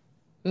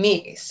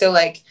me. So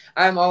like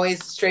I'm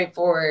always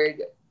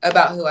straightforward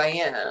about who I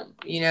am.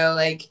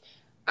 Like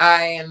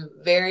I am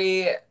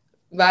very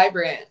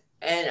vibrant,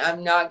 and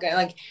I'm not gonna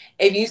like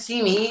if you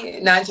see me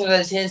 9 times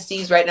out of 10,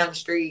 Steve's right down the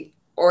street,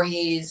 or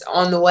he's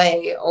on the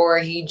way, or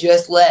he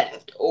just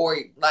left, or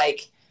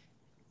like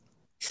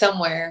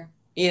somewhere,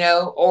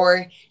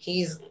 or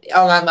he's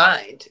on my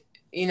mind,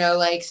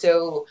 like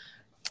so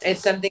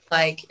it's something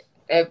like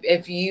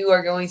if you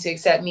are going to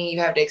accept me, you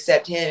have to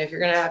accept him. If you're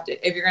gonna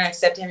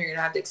accept him, you're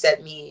gonna have to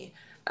accept me.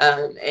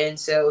 And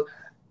so,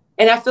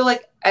 and I feel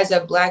like as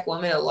a black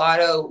woman, a lot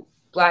of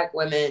black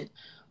women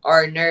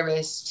are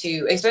nervous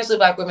to, especially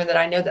black women that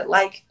I know that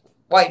like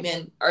white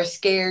men, are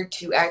scared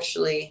to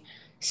actually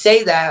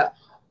say that,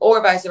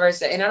 or vice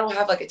versa. And I don't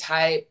have like a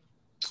type.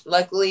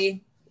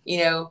 Luckily,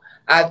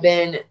 I've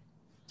been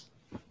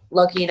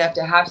lucky enough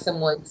to have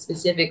someone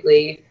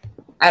specifically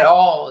at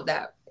all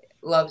that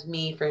loves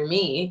me for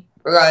me,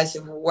 regardless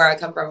of where I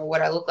come from or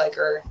what I look like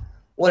or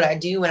what I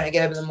do when I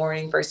get up in the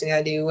morning, first thing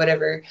I do,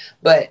 whatever.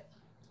 But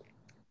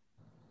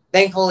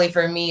thankfully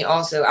for me,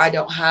 also, I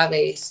don't have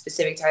a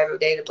specific type of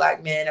dated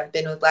black men. I've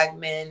been with black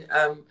men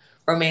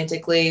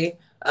romantically,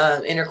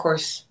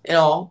 intercourse and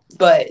all.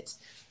 But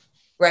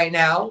right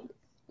now,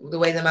 the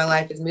way that my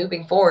life is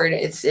moving forward,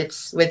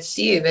 it's with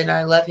Steve, and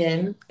I love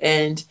him,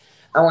 and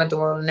I want the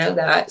world to know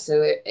that,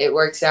 so it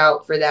works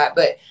out for that.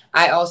 But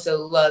I also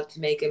love to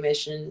make a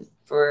mission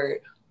for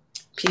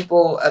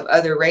people of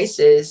other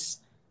races,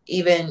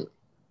 even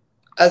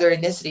other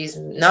ethnicities,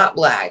 not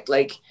black.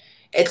 Like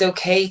it's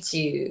okay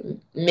to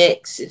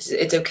mix.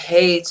 It's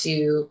okay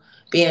to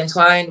be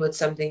entwined with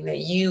something that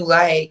you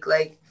like.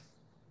 Like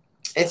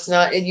it's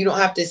not, and you don't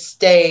have to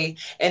stay.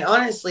 And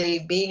honestly,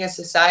 being a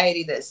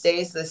society that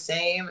stays the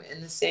same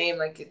and the same,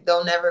 like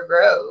they'll never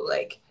grow.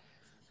 Like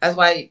that's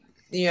why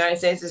the United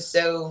States is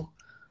so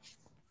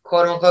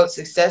quote unquote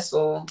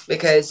successful,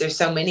 because there's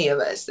so many of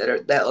us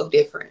that look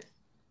different.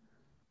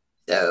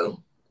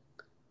 So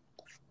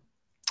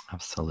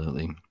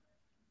Absolutely.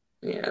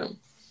 yeah.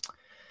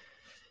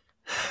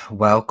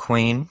 Well,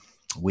 Queen,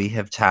 we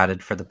have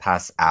chatted for the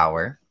past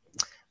hour.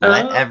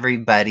 Let Uh,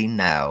 everybody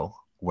know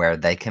where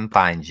they can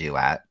find you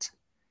at.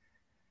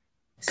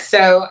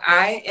 so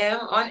I am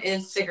on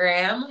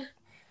Instagram,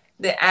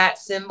 the at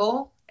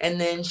symbol,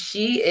 and then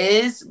she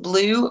is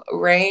Blue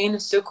Rain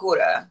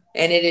Sakura,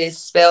 and it is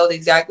spelled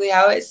exactly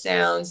how it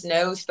sounds.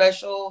 No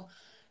special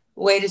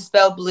way to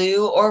spell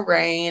blue or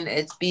rain.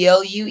 It's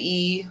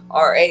BLUERAIN,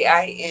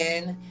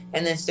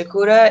 and then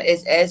Sakura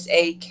is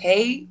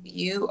SAKURA.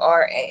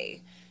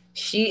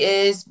 She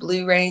is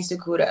Blue Rain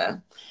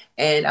Sakura,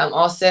 and I'm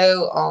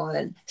also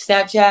on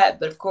Snapchat,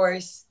 but of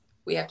course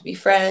we have to be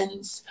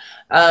friends.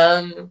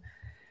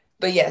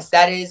 But yes,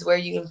 that is where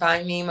you can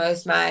find me.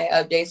 Most of my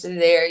updates are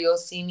there. You'll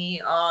see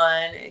me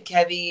on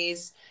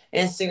Kevy's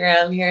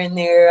Instagram here and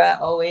there. I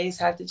always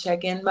have to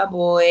check in my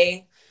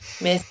boy.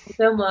 Miss him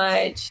so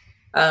much.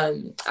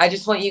 I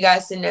just want you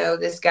guys to know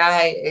this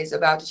guy is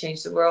about to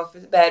change the world for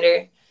the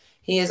better.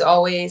 He has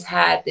always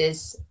had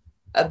this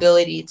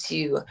ability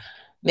to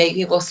make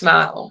people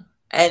smile.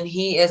 And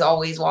he is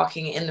always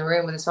walking in the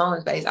room with a smile on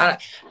his face. I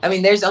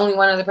mean, there's only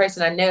one other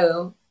person I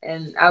know,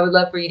 and I would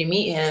love for you to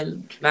meet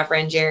him, my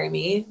friend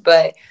Jeremy.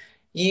 But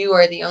you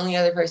are the only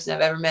other person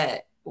I've ever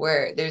met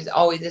where there's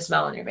always a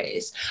smile on your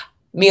face.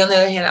 Me, on the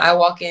other hand, I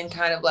walk in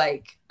kind of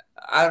like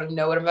I don't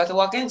know what I'm about to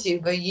walk into,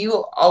 but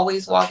you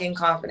always walk in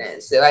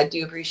confidence. So I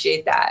do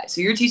appreciate that. So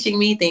you're teaching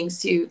me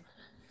things too.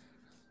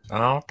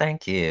 Oh,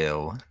 thank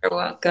you. You're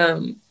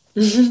welcome.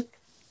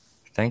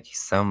 Thank you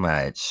so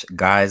much.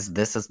 Guys,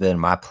 this has been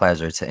my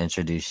pleasure to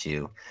introduce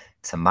you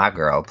to my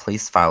girl.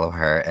 Please follow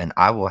her, and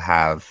I will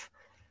have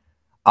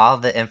all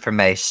the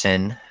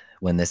information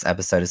when this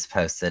episode is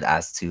posted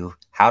as to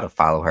how to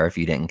follow her if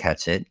you didn't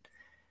catch it.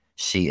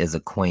 She is a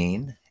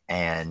queen,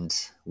 and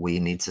we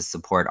need to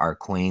support our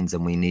queens,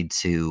 and we need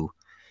to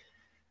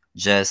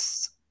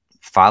just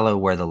follow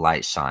where the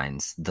light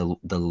shines.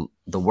 The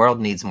world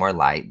needs more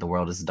light. The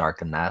world is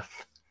dark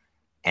enough.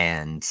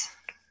 And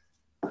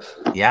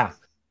yeah,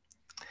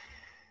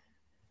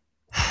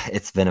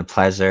 it's been a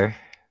pleasure.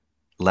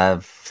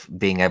 Love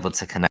being able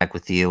to connect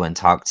with you and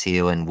talk to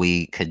you, and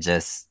we could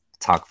just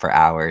talk for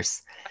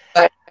hours.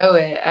 I know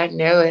it. I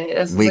know it.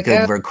 This was We like,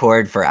 could oh,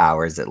 record for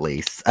hours at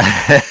least.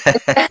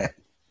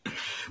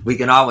 We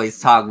can always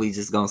talk. We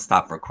just gonna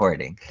stop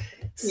recording.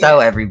 So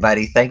yeah.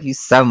 everybody, thank you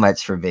so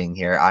much for being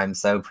here. I'm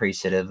so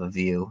appreciative of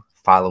you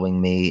following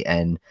me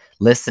and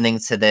listening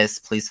to this.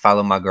 Please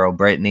follow my girl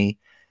Brittany.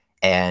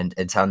 And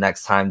until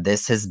next time,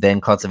 this has been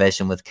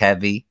Cultivation with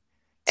Kevy.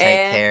 Take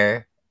And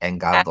care and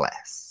God happy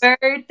bless.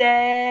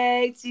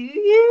 birthday to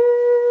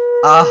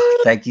Oh,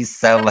 you. thank you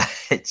so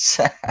much.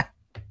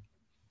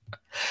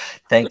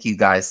 Thank you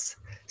guys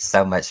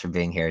so much for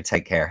being here.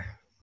 Take care.